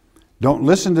 Don't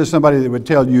listen to somebody that would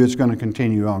tell you it's going to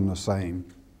continue on the same.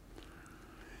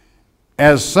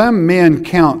 As some men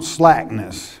count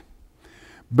slackness,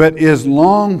 but is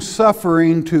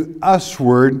long-suffering to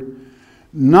usward,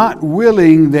 not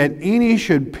willing that any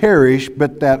should perish,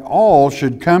 but that all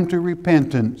should come to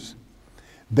repentance.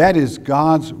 That is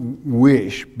God's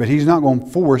wish, but He's not going to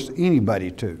force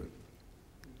anybody to.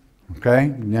 Okay?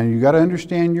 Now you got to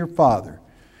understand your Father.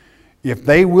 If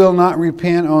they will not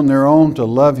repent on their own to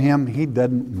love Him, He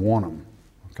doesn't want them.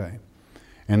 Okay?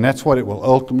 And that's what it will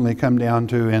ultimately come down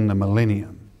to in the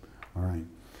millennium. All right?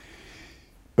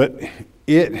 But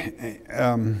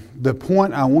the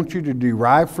point I want you to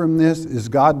derive from this is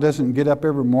God doesn't get up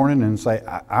every morning and say,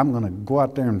 I'm going to go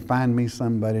out there and find me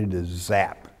somebody to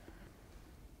zap.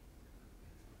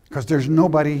 Because there's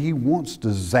nobody He wants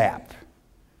to zap.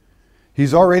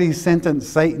 He's already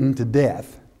sentenced Satan to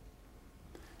death.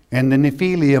 And the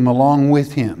Nephilim along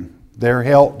with him. They're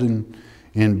held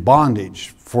in bondage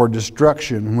for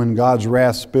destruction when God's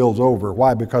wrath spills over.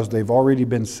 Why? Because they've already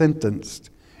been sentenced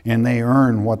and they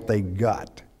earn what they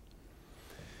got.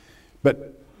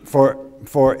 But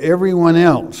for everyone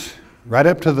else, right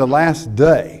up to the last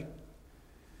day,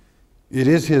 it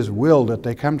is His will that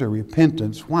they come to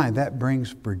repentance. Why? That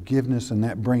brings forgiveness and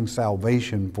that brings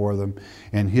salvation for them,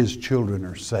 and His children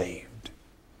are saved.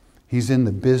 He's in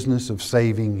the business of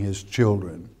saving His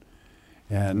children,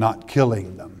 not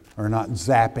killing them or not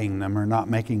zapping them or not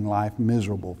making life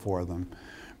miserable for them,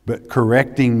 but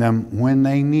correcting them when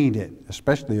they need it,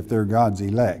 especially if they're God's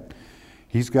elect.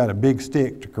 He's got a big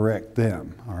stick to correct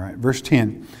them. All right, verse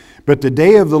 10. But the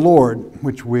day of the Lord,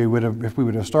 which we would have, if we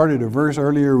would have started a verse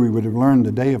earlier, we would have learned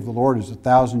the day of the Lord is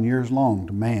 1,000 years long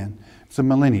to man. It's a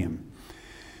millennium.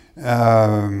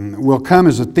 Will come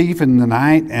as a thief in the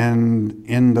night, and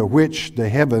in the which the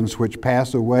heavens which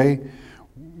pass away,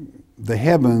 the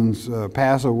heavens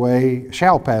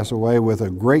shall pass away with a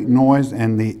great noise,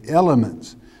 and the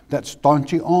elements, that's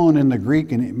staunchy in the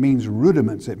Greek, and it means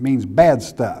rudiments, it means bad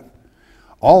stuff.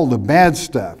 All the bad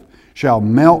stuff shall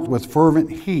melt with fervent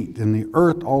heat, and the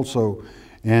earth also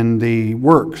and the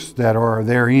works that are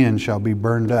therein shall be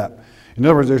burned up. In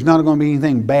other words, there's not going to be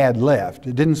anything bad left.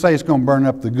 It didn't say it's going to burn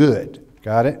up the good.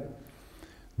 Got it?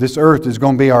 This earth is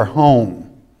going to be our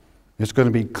home. It's going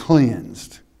to be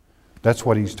cleansed. That's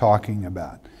what he's talking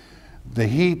about. The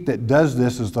heat that does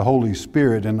this is the Holy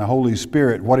Spirit, and the Holy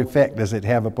Spirit, what effect does it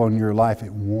have upon your life?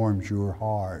 It warms your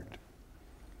heart.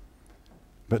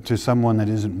 But to someone that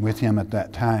isn't with Him at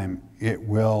that time, it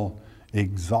will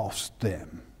exhaust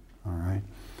them. All right?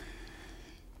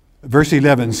 Verse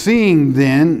 11, seeing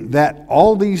then that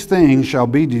all these things shall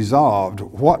be dissolved,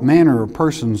 what manner of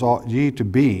persons ought ye to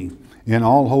be in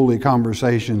all holy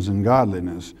conversations and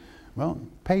godliness? Well,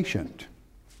 patient,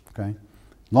 okay?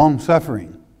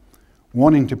 Long-suffering,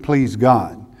 wanting to please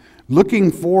God,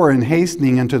 looking for and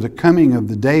hastening unto the coming of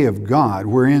the day of God,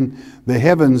 wherein the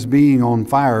heavens being on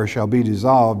fire shall be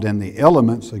dissolved, and the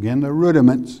elements, again the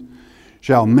rudiments,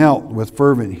 shall melt with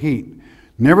fervent heat.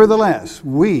 Nevertheless,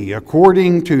 we,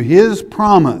 according to His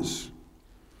promise,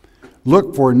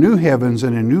 look for new heavens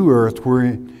and a new earth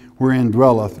wherein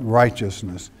dwelleth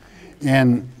righteousness.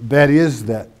 And that is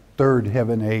that third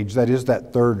heaven age. That is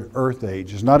that third earth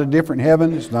age. It's not a different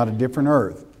heaven. It's not a different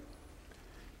earth.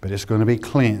 But it's going to be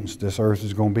cleansed. This earth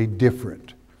is going to be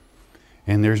different.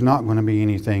 And there's not going to be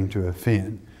anything to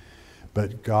offend.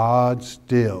 But God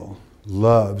still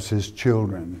loves His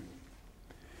children.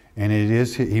 And it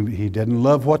is, He doesn't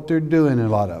love what they're doing, a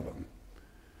lot of them.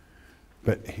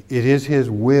 But it is His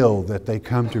will that they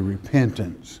come to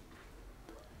repentance.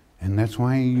 And that's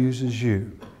why He uses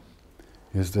you,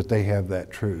 is that they have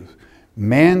that truth.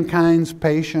 Mankind's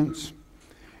patience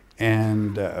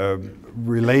and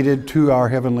related to our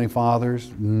Heavenly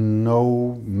Father's,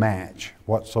 no match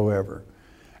whatsoever.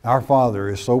 Our Father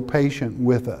is so patient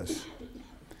with us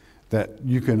that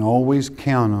you can always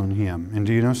count on Him. And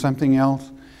do you know something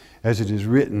else? As it is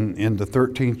written in the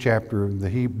 13th chapter of the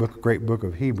great book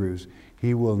of Hebrews,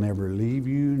 He will never leave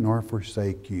you nor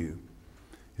forsake you.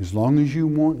 As long as you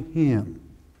want Him,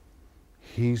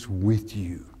 He's with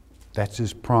you. That's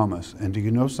His promise. And do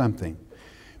you know something?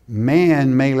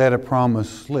 Man may let a promise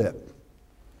slip.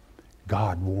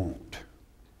 God won't.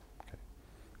 Okay.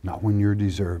 Not when you're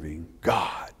deserving.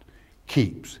 God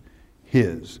keeps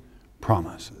His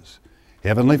promises.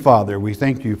 Heavenly Father, we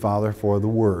thank You, Father, for the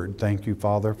Word. Thank You,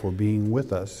 Father, for being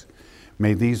with us.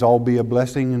 May these all be a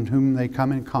blessing in whom they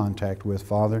come in contact with,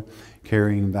 Father,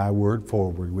 carrying thy word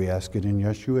forward. We ask it in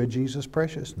Yeshua, Jesus'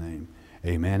 precious name.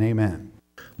 Amen, amen.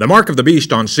 The Mark of the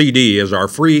Beast on CD is our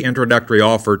free introductory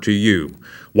offer to you.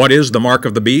 What is the Mark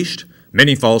of the Beast?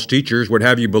 Many false teachers would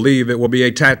have you believe it will be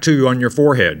a tattoo on your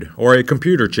forehead or a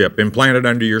computer chip implanted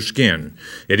under your skin.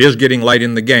 It is getting late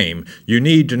in the game. You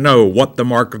need to know what the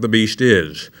Mark of the Beast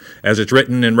is. As it's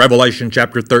written in Revelation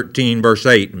chapter 13, verse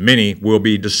 8, many will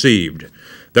be deceived.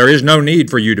 There is no need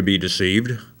for you to be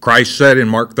deceived. Christ said in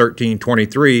Mark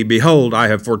 13:23, "Behold, I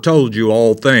have foretold you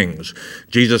all things."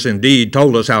 Jesus indeed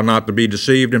told us how not to be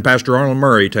deceived, and Pastor Arnold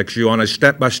Murray takes you on a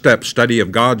step-by-step study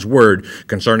of God's Word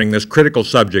concerning this critical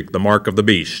subject, the Mark of the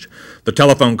Beast. The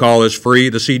telephone call is free.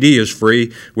 The CD is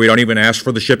free. We don't even ask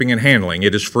for the shipping and handling.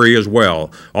 It is free as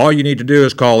well. All you need to do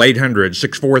is call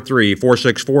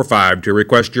 800-643-4645 to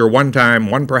request your one-time,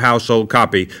 one-per-household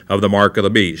copy of the Mark of the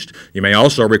Beast. You may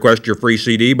also request your free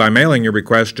CD by mailing your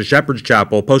request to Shepherd's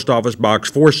Chapel, Post Office Box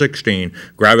 416,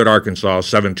 Gravette, Arkansas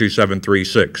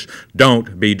 72736.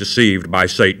 Don't be deceived by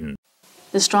Satan.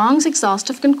 The Strong's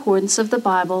Exhaustive Concordance of the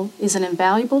Bible is an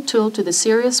invaluable tool to the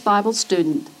serious Bible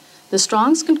student. The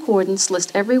Strong's Concordance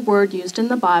lists every word used in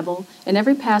the Bible and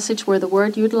every passage where the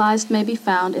word utilized may be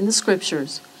found in the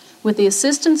Scriptures. With the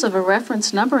assistance of a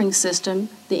reference numbering system,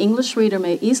 the English reader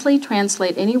may easily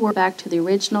translate any word back to the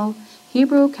original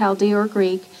Hebrew, Chaldee, or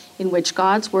Greek in which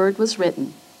God's Word was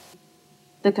written.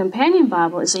 The Companion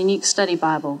Bible is a unique study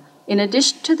Bible. In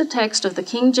addition to the text of the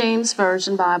King James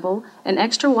Version Bible, an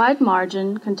extra wide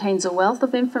margin contains a wealth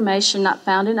of information not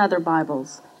found in other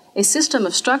Bibles. A system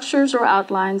of structures or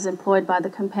outlines employed by the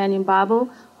Companion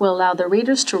Bible will allow the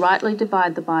readers to rightly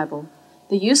divide the Bible.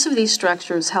 The use of these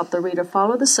structures help the reader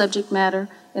follow the subject matter,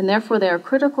 and therefore they are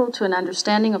critical to an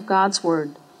understanding of God's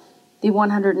Word. The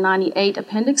 198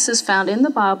 appendixes found in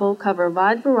the Bible cover a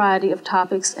wide variety of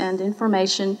topics and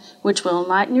information which will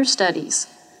enlighten your studies.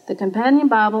 The Companion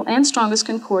Bible and Strong's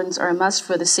Concordance are a must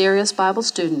for the serious Bible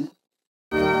student.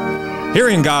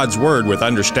 Hearing God's Word with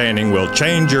understanding will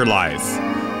change your life.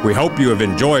 We hope you have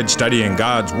enjoyed studying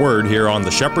God's Word here on the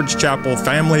Shepherd's Chapel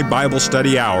Family Bible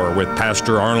Study Hour with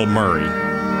Pastor Arnold Murray.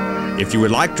 If you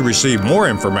would like to receive more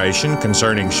information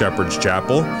concerning Shepherd's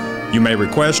Chapel, you may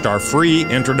request our free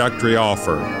introductory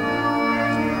offer.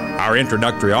 Our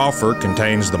introductory offer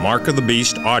contains the Mark of the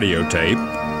Beast audio tape,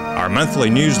 our monthly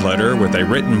newsletter with a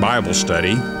written Bible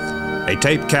study, a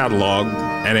tape catalog,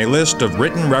 and a list of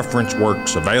written reference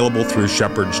works available through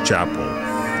Shepherd's Chapel.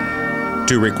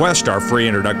 To request our free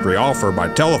introductory offer by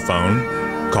telephone,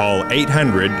 call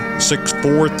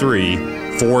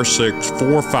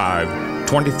 800-643-4645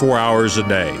 24 hours a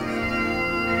day.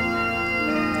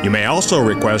 You may also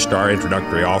request our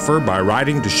introductory offer by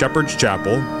writing to Shepherd's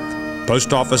Chapel,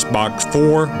 Post Office Box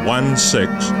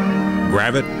 416,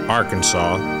 Gravette,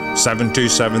 Arkansas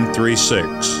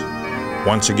 72736.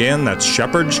 Once again, that's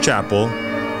Shepherd's Chapel,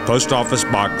 Post Office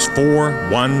Box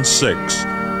 416,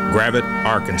 Gravette,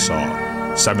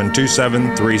 Arkansas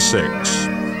 72736.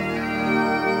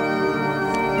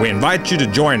 We invite you to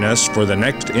join us for the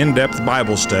next in-depth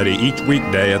Bible study each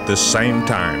weekday at this same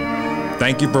time.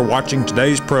 Thank you for watching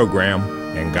today's program,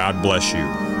 and God bless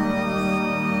you.